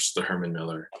got, which is the Herman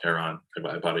Miller Aeron.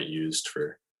 I bought it used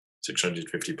for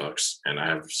 $650, and I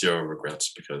have zero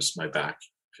regrets because my back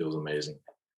feels amazing.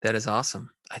 that is awesome.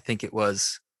 I think it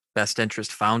was Best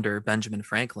Interest founder Benjamin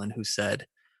Franklin who said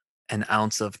an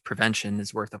ounce of prevention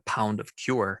is worth a pound of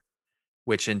cure,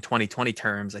 which in 2020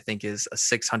 terms, I think is a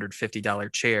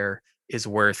 $650 chair is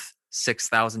worth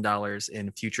 $6,000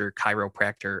 in future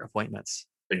chiropractor appointments.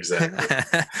 Exactly.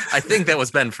 I think that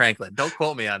was Ben Franklin. Don't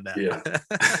quote me on Yeah.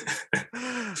 that.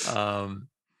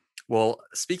 Well,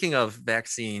 speaking of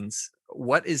vaccines,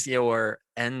 what is your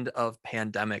end of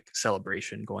pandemic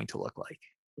celebration going to look like?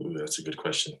 Ooh, that's a good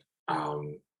question.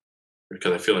 Um,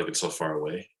 because I feel like it's so far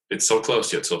away. It's so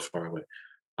close yet so far away.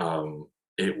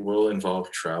 It will involve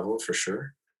travel for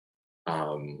sure.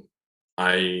 Um,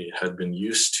 I had been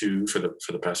used to for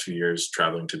the past few years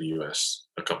traveling to the U.S.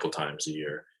 a couple times a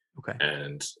year, Okay.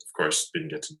 and of course didn't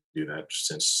get to do that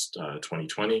since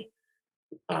 2020.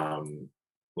 Um,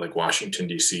 like Washington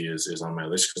D.C. is on my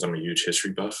list because I'm a huge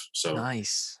history buff. So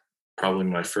Nice. probably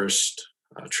my first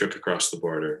trip across the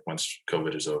border once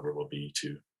COVID is over will be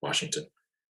to Washington.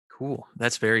 Cool.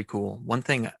 That's very cool. One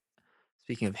thing,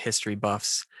 speaking of history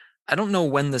buffs, I don't know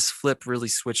when this flip really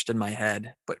switched in my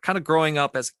head, but kind of growing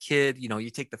up as a kid, you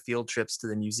take the field trips to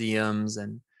the museums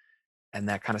and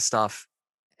that kind of stuff.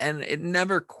 And it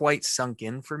never quite sunk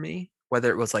in for me,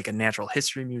 whether it was like a natural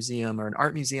history museum or an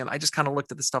art museum. I just kind of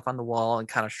looked at the stuff on the wall and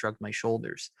kind of shrugged my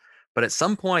shoulders. But at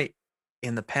some point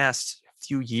in the past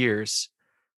few years,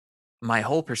 my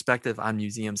whole perspective on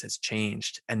museums has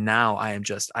changed. And now I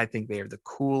think they are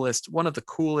one of the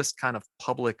coolest kind of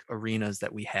public arenas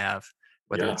that we have,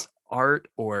 whether Yeah, it's art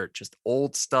or just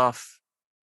old stuff.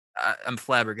 I'm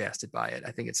flabbergasted by it.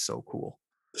 I think it's so cool.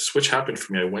 the switch happened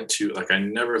for me. I went to like I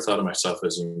never thought of myself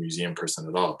as a museum person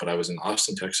at all, but I was in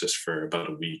Austin, Texas for about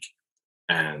a week,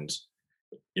 and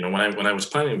when I was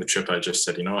planning the trip, I just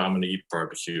said, I'm going to eat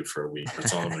barbecue for a week.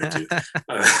 That's all I'm going to do.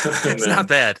 and It's not then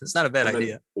bad. It's not a bad and then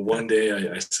idea. one day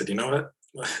I said, you know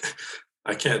what?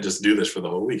 I can't just do this for the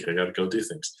whole week. I got to go do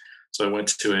things. So I went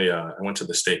to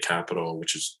the state capitol,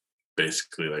 which is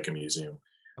basically like a museum,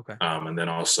 Okay. and then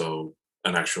also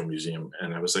an actual museum.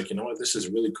 And I was like, you know what? This is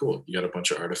really cool. You got a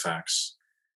bunch of artifacts,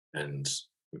 and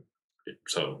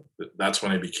so that's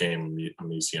when I became a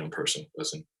museum person.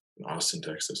 Was in Austin,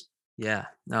 Texas. Yeah.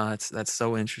 No, that's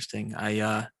so interesting.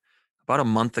 I about a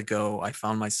month ago, I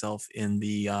found myself in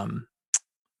the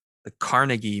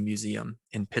Carnegie Museum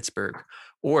in Pittsburgh.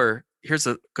 Or here's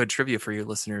a good trivia for your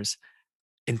listeners.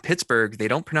 In Pittsburgh, they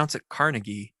don't pronounce it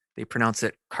Carnegie, they pronounce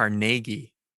it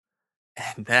Carnegie.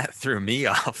 And that threw me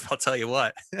off, I'll tell you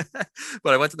what.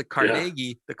 But I went to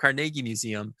Yeah, the Carnegie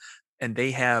Museum, and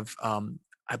they have,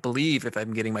 I believe, if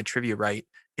I'm getting my trivia right,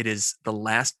 it is the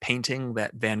last painting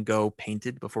that Van Gogh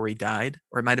painted before he died,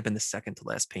 or it might have been the second to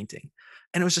last painting.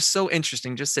 And it was just so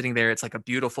interesting, just sitting there. It's like a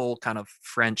beautiful kind of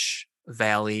French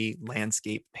valley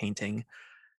landscape painting,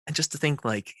 and just to think,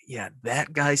 like, yeah,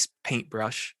 that guy's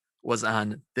paintbrush was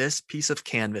on this piece of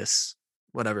canvas,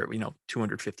 whatever,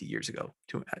 250 years ago.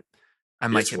 I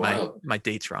might it's get my wild. my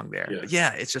dates wrong there, Yeah. but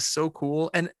yeah, it's just so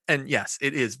cool. And yes,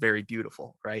 it is very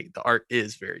beautiful, right? The art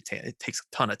is it takes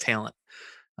a ton of talent.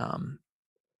 Um,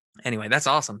 anyway, that's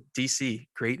awesome. DC,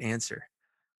 great answer.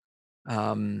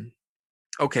 Um,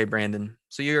 okay, Brandon.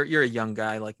 So you're a young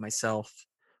guy like myself.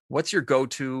 What's your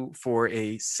go-to for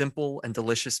a simple and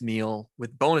delicious meal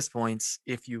with bonus points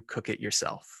if you cook it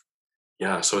yourself?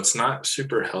 Yeah, so it's not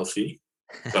super healthy,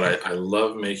 but I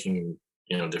love making,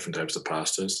 different types of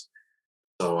pastas.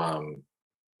 So,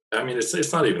 I mean,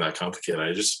 it's not even that complicated.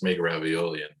 I just make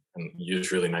ravioli and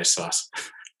use really nice sauce.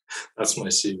 That's my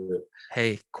secret.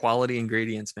 Hey, quality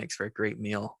ingredients makes for a great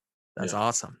meal. That's Yeah.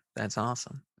 awesome. That's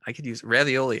awesome. I could use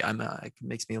ravioli. It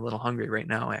makes me a little hungry right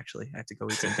now. Actually, I have to go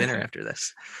eat some dinner after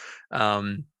this.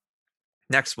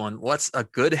 Next one. What's a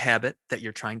good habit that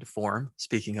you're trying to form?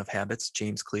 Speaking of habits,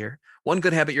 James Clear. One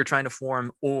good habit you're trying to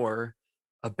form, or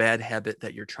a bad habit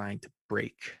that you're trying to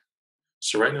break.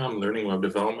 So right now I'm learning web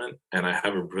development, and I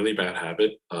have a really bad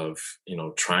habit of,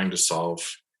 trying to solve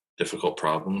difficult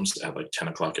problems at like 10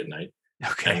 o'clock at night.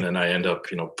 And Okay. then I end up,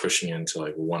 pushing into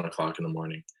like 1 o'clock in the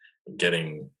morning,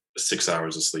 getting 6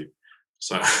 hours of sleep.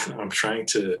 So I'm trying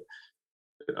to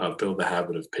build the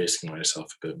habit of pacing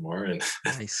myself a bit more and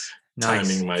Nice. Nice.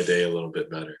 timing my day a little bit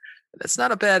better. That's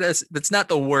not a bad. That's not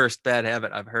the worst bad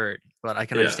habit I've heard, but I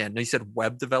can Yeah, understand. Now, you said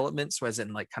web development, so as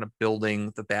in like kind of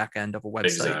building the back end of a website.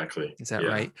 exactly. Is that Yeah.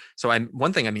 right? So I'm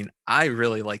one thing. I mean, I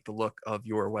really like the look of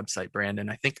your website, Brandon.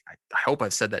 I hope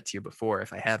I've said that to you before.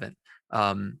 If I haven't,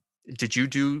 um,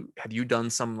 have you done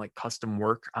some like custom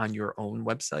work on your own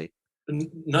website?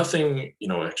 Nothing,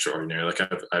 extraordinary. Like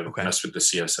I've Okay. messed with the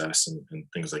CSS and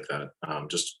things like that.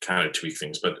 Just kind of tweak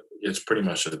things, but it's pretty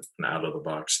much an out of the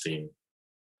box theme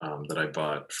that I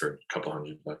bought for a couple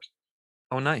 $100.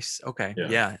 Oh, nice. Okay. Yeah.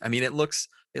 Yeah. I mean, it looks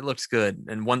good.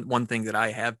 And one thing that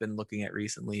I have been looking at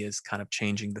recently is kind of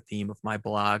changing the theme of my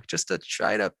blog just to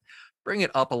try to bring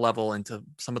it up a level into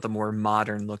some of the more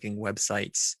modern looking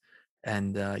websites.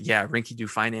 And yeah, Rinkydoo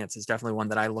Finance is definitely one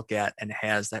that I look at and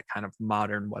has that kind of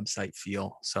modern website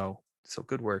feel. So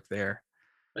good work there.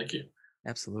 Thank you.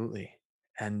 Absolutely.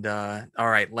 And all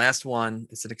right, last one.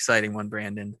 It's an exciting one,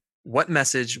 Brandon. What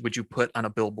message would you put on a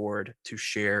billboard to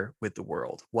share with the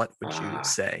world? What would you Ah,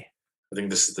 say? I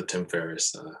think this is the Tim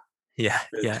Ferriss. Yeah,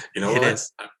 It, yeah, you know it what?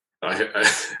 is.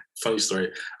 Funny story.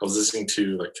 I was listening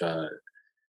to like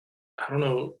I don't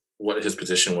know what his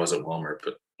position was at Walmart,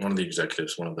 but one of the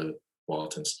executives, one of the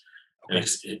Waltons, and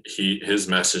Okay. his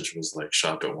message was like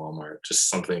shop at Walmart.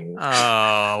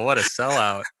 Oh, what a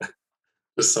sellout.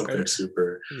 Just something Right?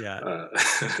 super Yeah. uh,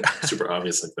 super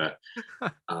obvious like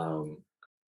that. Um,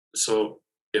 so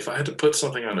if I had to put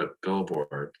something on a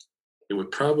billboard, it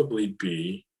would probably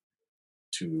be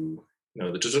to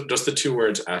just the two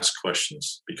words ask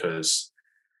questions, because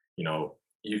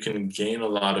you can gain a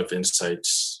lot of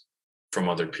insights from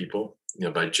other people,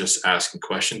 by just asking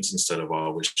questions instead of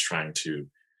always trying to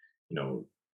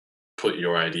put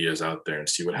your ideas out there and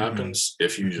see what Hmm. happens.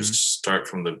 If you Hmm. just start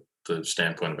from the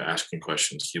standpoint of asking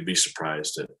questions, you'll be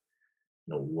surprised at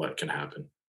what can happen.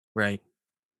 Right.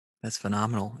 That's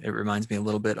phenomenal. It reminds me a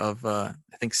little bit of I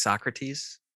think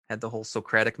Socrates had the whole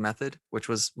Socratic method, which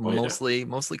was Oh yeah.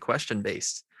 mostly question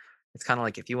based. It's kind of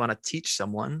like if you want to teach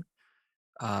someone,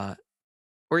 uh,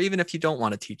 or even if you don't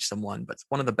want to teach someone, but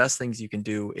one of the best things you can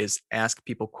do is ask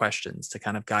people questions to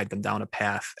kind of guide them down a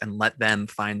path and let them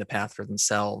find the path for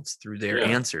themselves through their Yeah.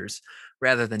 answers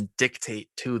rather than dictate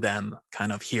to them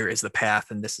kind of here is the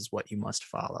path and this is what you must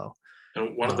follow.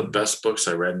 And one of the Um, best books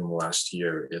I read in the last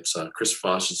year, it's Chris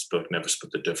Foss's book, Never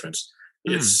Split the Difference.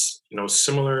 hmm, It's,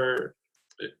 similar.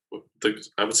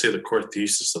 I would say the core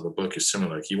thesis of the book is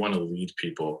similar. Like you want to lead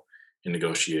people in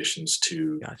negotiations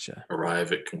to gotcha.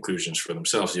 arrive at conclusions for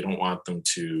themselves. You don't want them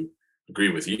to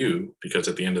agree with you, because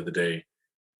at the end of the day,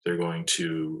 they're going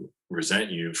to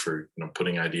resent you for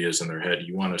putting ideas in their head.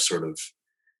 You want to sort of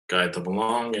guide them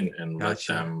along and let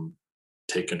Gotcha. them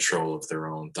take control of their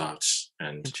own thoughts.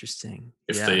 And Interesting.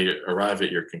 if Yeah. they arrive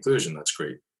at your conclusion, that's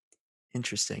great.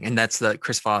 Interesting. And that's the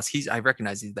Chris Voss. I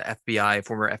recognize he's the FBI,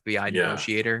 former FBI Yeah,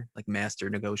 negotiator, like master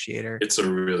negotiator. it's a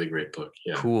really great book.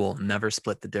 Yeah. Cool. Never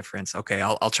split the difference. Okay.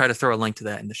 I'll try to throw a link to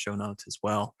that in the show notes as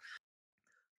well.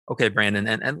 Okay, Brandon.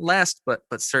 And last but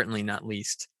certainly not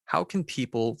least, how can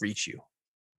people reach you?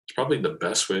 It's probably the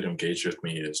best way to engage with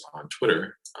me is on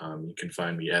Twitter. You can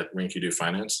find me at Rinkydoo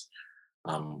Finance.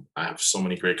 I have so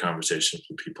many great conversations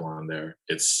with people on there.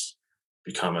 It's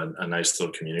become a nice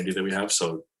little community that we have.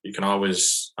 So you can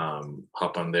always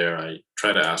hop on there. I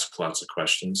try to ask lots of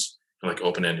questions, like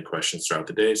open-ended questions throughout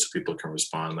the day, so people can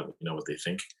respond, let me know what they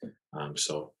think.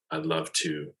 So I'd love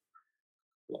to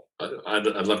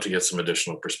get some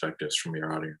additional perspectives from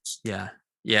your audience. Yeah.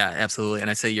 Yeah, absolutely. And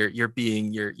I say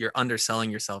you're underselling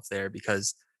yourself there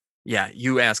because yeah,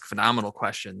 you ask phenomenal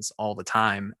questions all the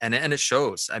time and it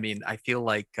shows. I mean, I feel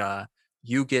like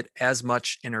you get as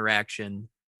much interaction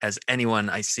as anyone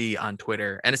I see on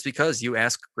Twitter. And it's because you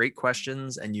ask great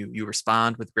questions and you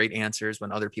respond with great answers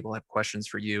when other people have questions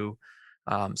for you.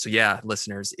 So yeah,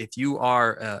 listeners, if you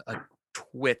are a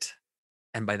twit,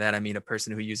 and by that I mean a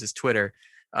person who uses Twitter,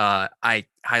 I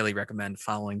highly recommend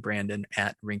following Brandon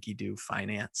at Rinkydoo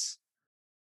Finance.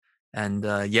 And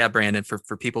yeah, Brandon,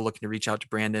 for people looking to reach out to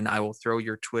Brandon, I will throw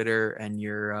your Twitter and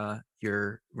your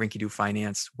Rinkydoo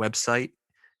Finance website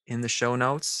in the show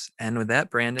notes. And with that,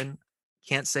 Brandon,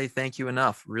 can't say thank you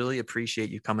enough. Really appreciate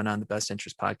you coming on the Best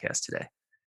Interest podcast today.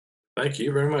 Thank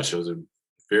you very much. It was a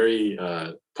very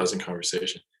pleasant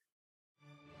conversation.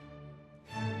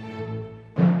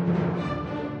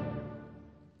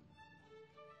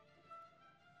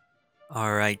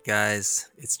 All right,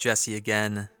 guys, it's Jesse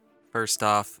again. First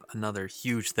off, another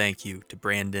huge thank you to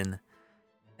Brandon.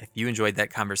 If you enjoyed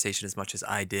that conversation as much as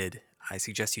I did, I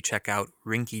suggest you check out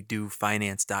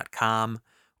rinkydoofinance.com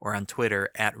or on Twitter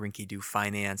at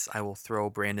rinkydoofinance. I will throw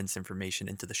Brandon's information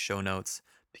into the show notes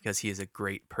because he is a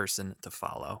great person to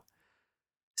follow.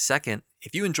 Second,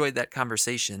 if you enjoyed that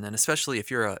conversation, and especially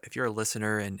if you're a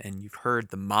listener and you've heard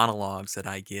the monologues that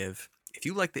I give, if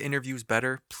you like the interviews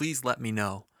better, please let me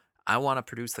know. I want to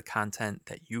produce the content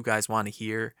that you guys want to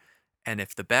hear. And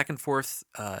if the back and forth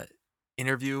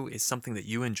interview is something that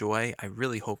you enjoy, I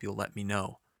really hope you'll let me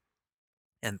know.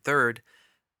 And third,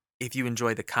 if you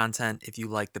enjoy the content, if you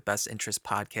like the Best Interest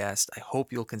podcast, I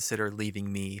hope you'll consider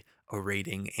leaving me a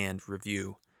rating and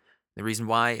review. The reason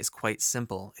why is quite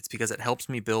simple. It's because it helps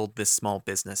me build this small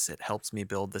business. It helps me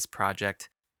build this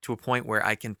project to a point where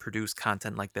I can produce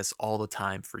content like this all the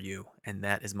time for you. And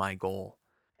that is my goal.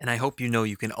 And I hope you know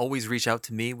you can always reach out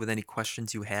to me with any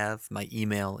questions you have. My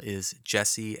email is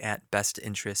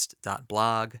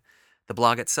jesse@bestinterest.blog. The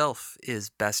blog itself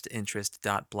is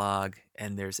bestinterest.blog,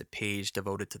 and there's a page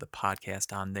devoted to the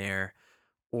podcast on there.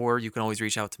 Or you can always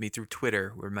reach out to me through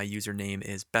Twitter, where my username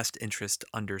is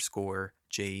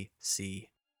bestinterest_JC.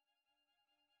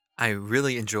 I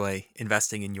really enjoy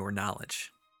investing in your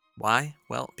knowledge. Why?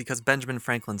 Well, because Benjamin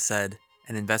Franklin said,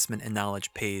 an investment in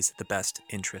knowledge pays the best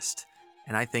interest.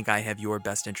 And I think I have your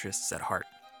best interests at heart.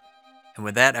 And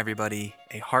with that, everybody,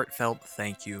 a heartfelt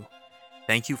thank you.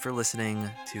 Thank you for listening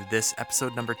to this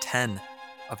episode number 10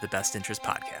 of the Best Interest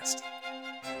Podcast.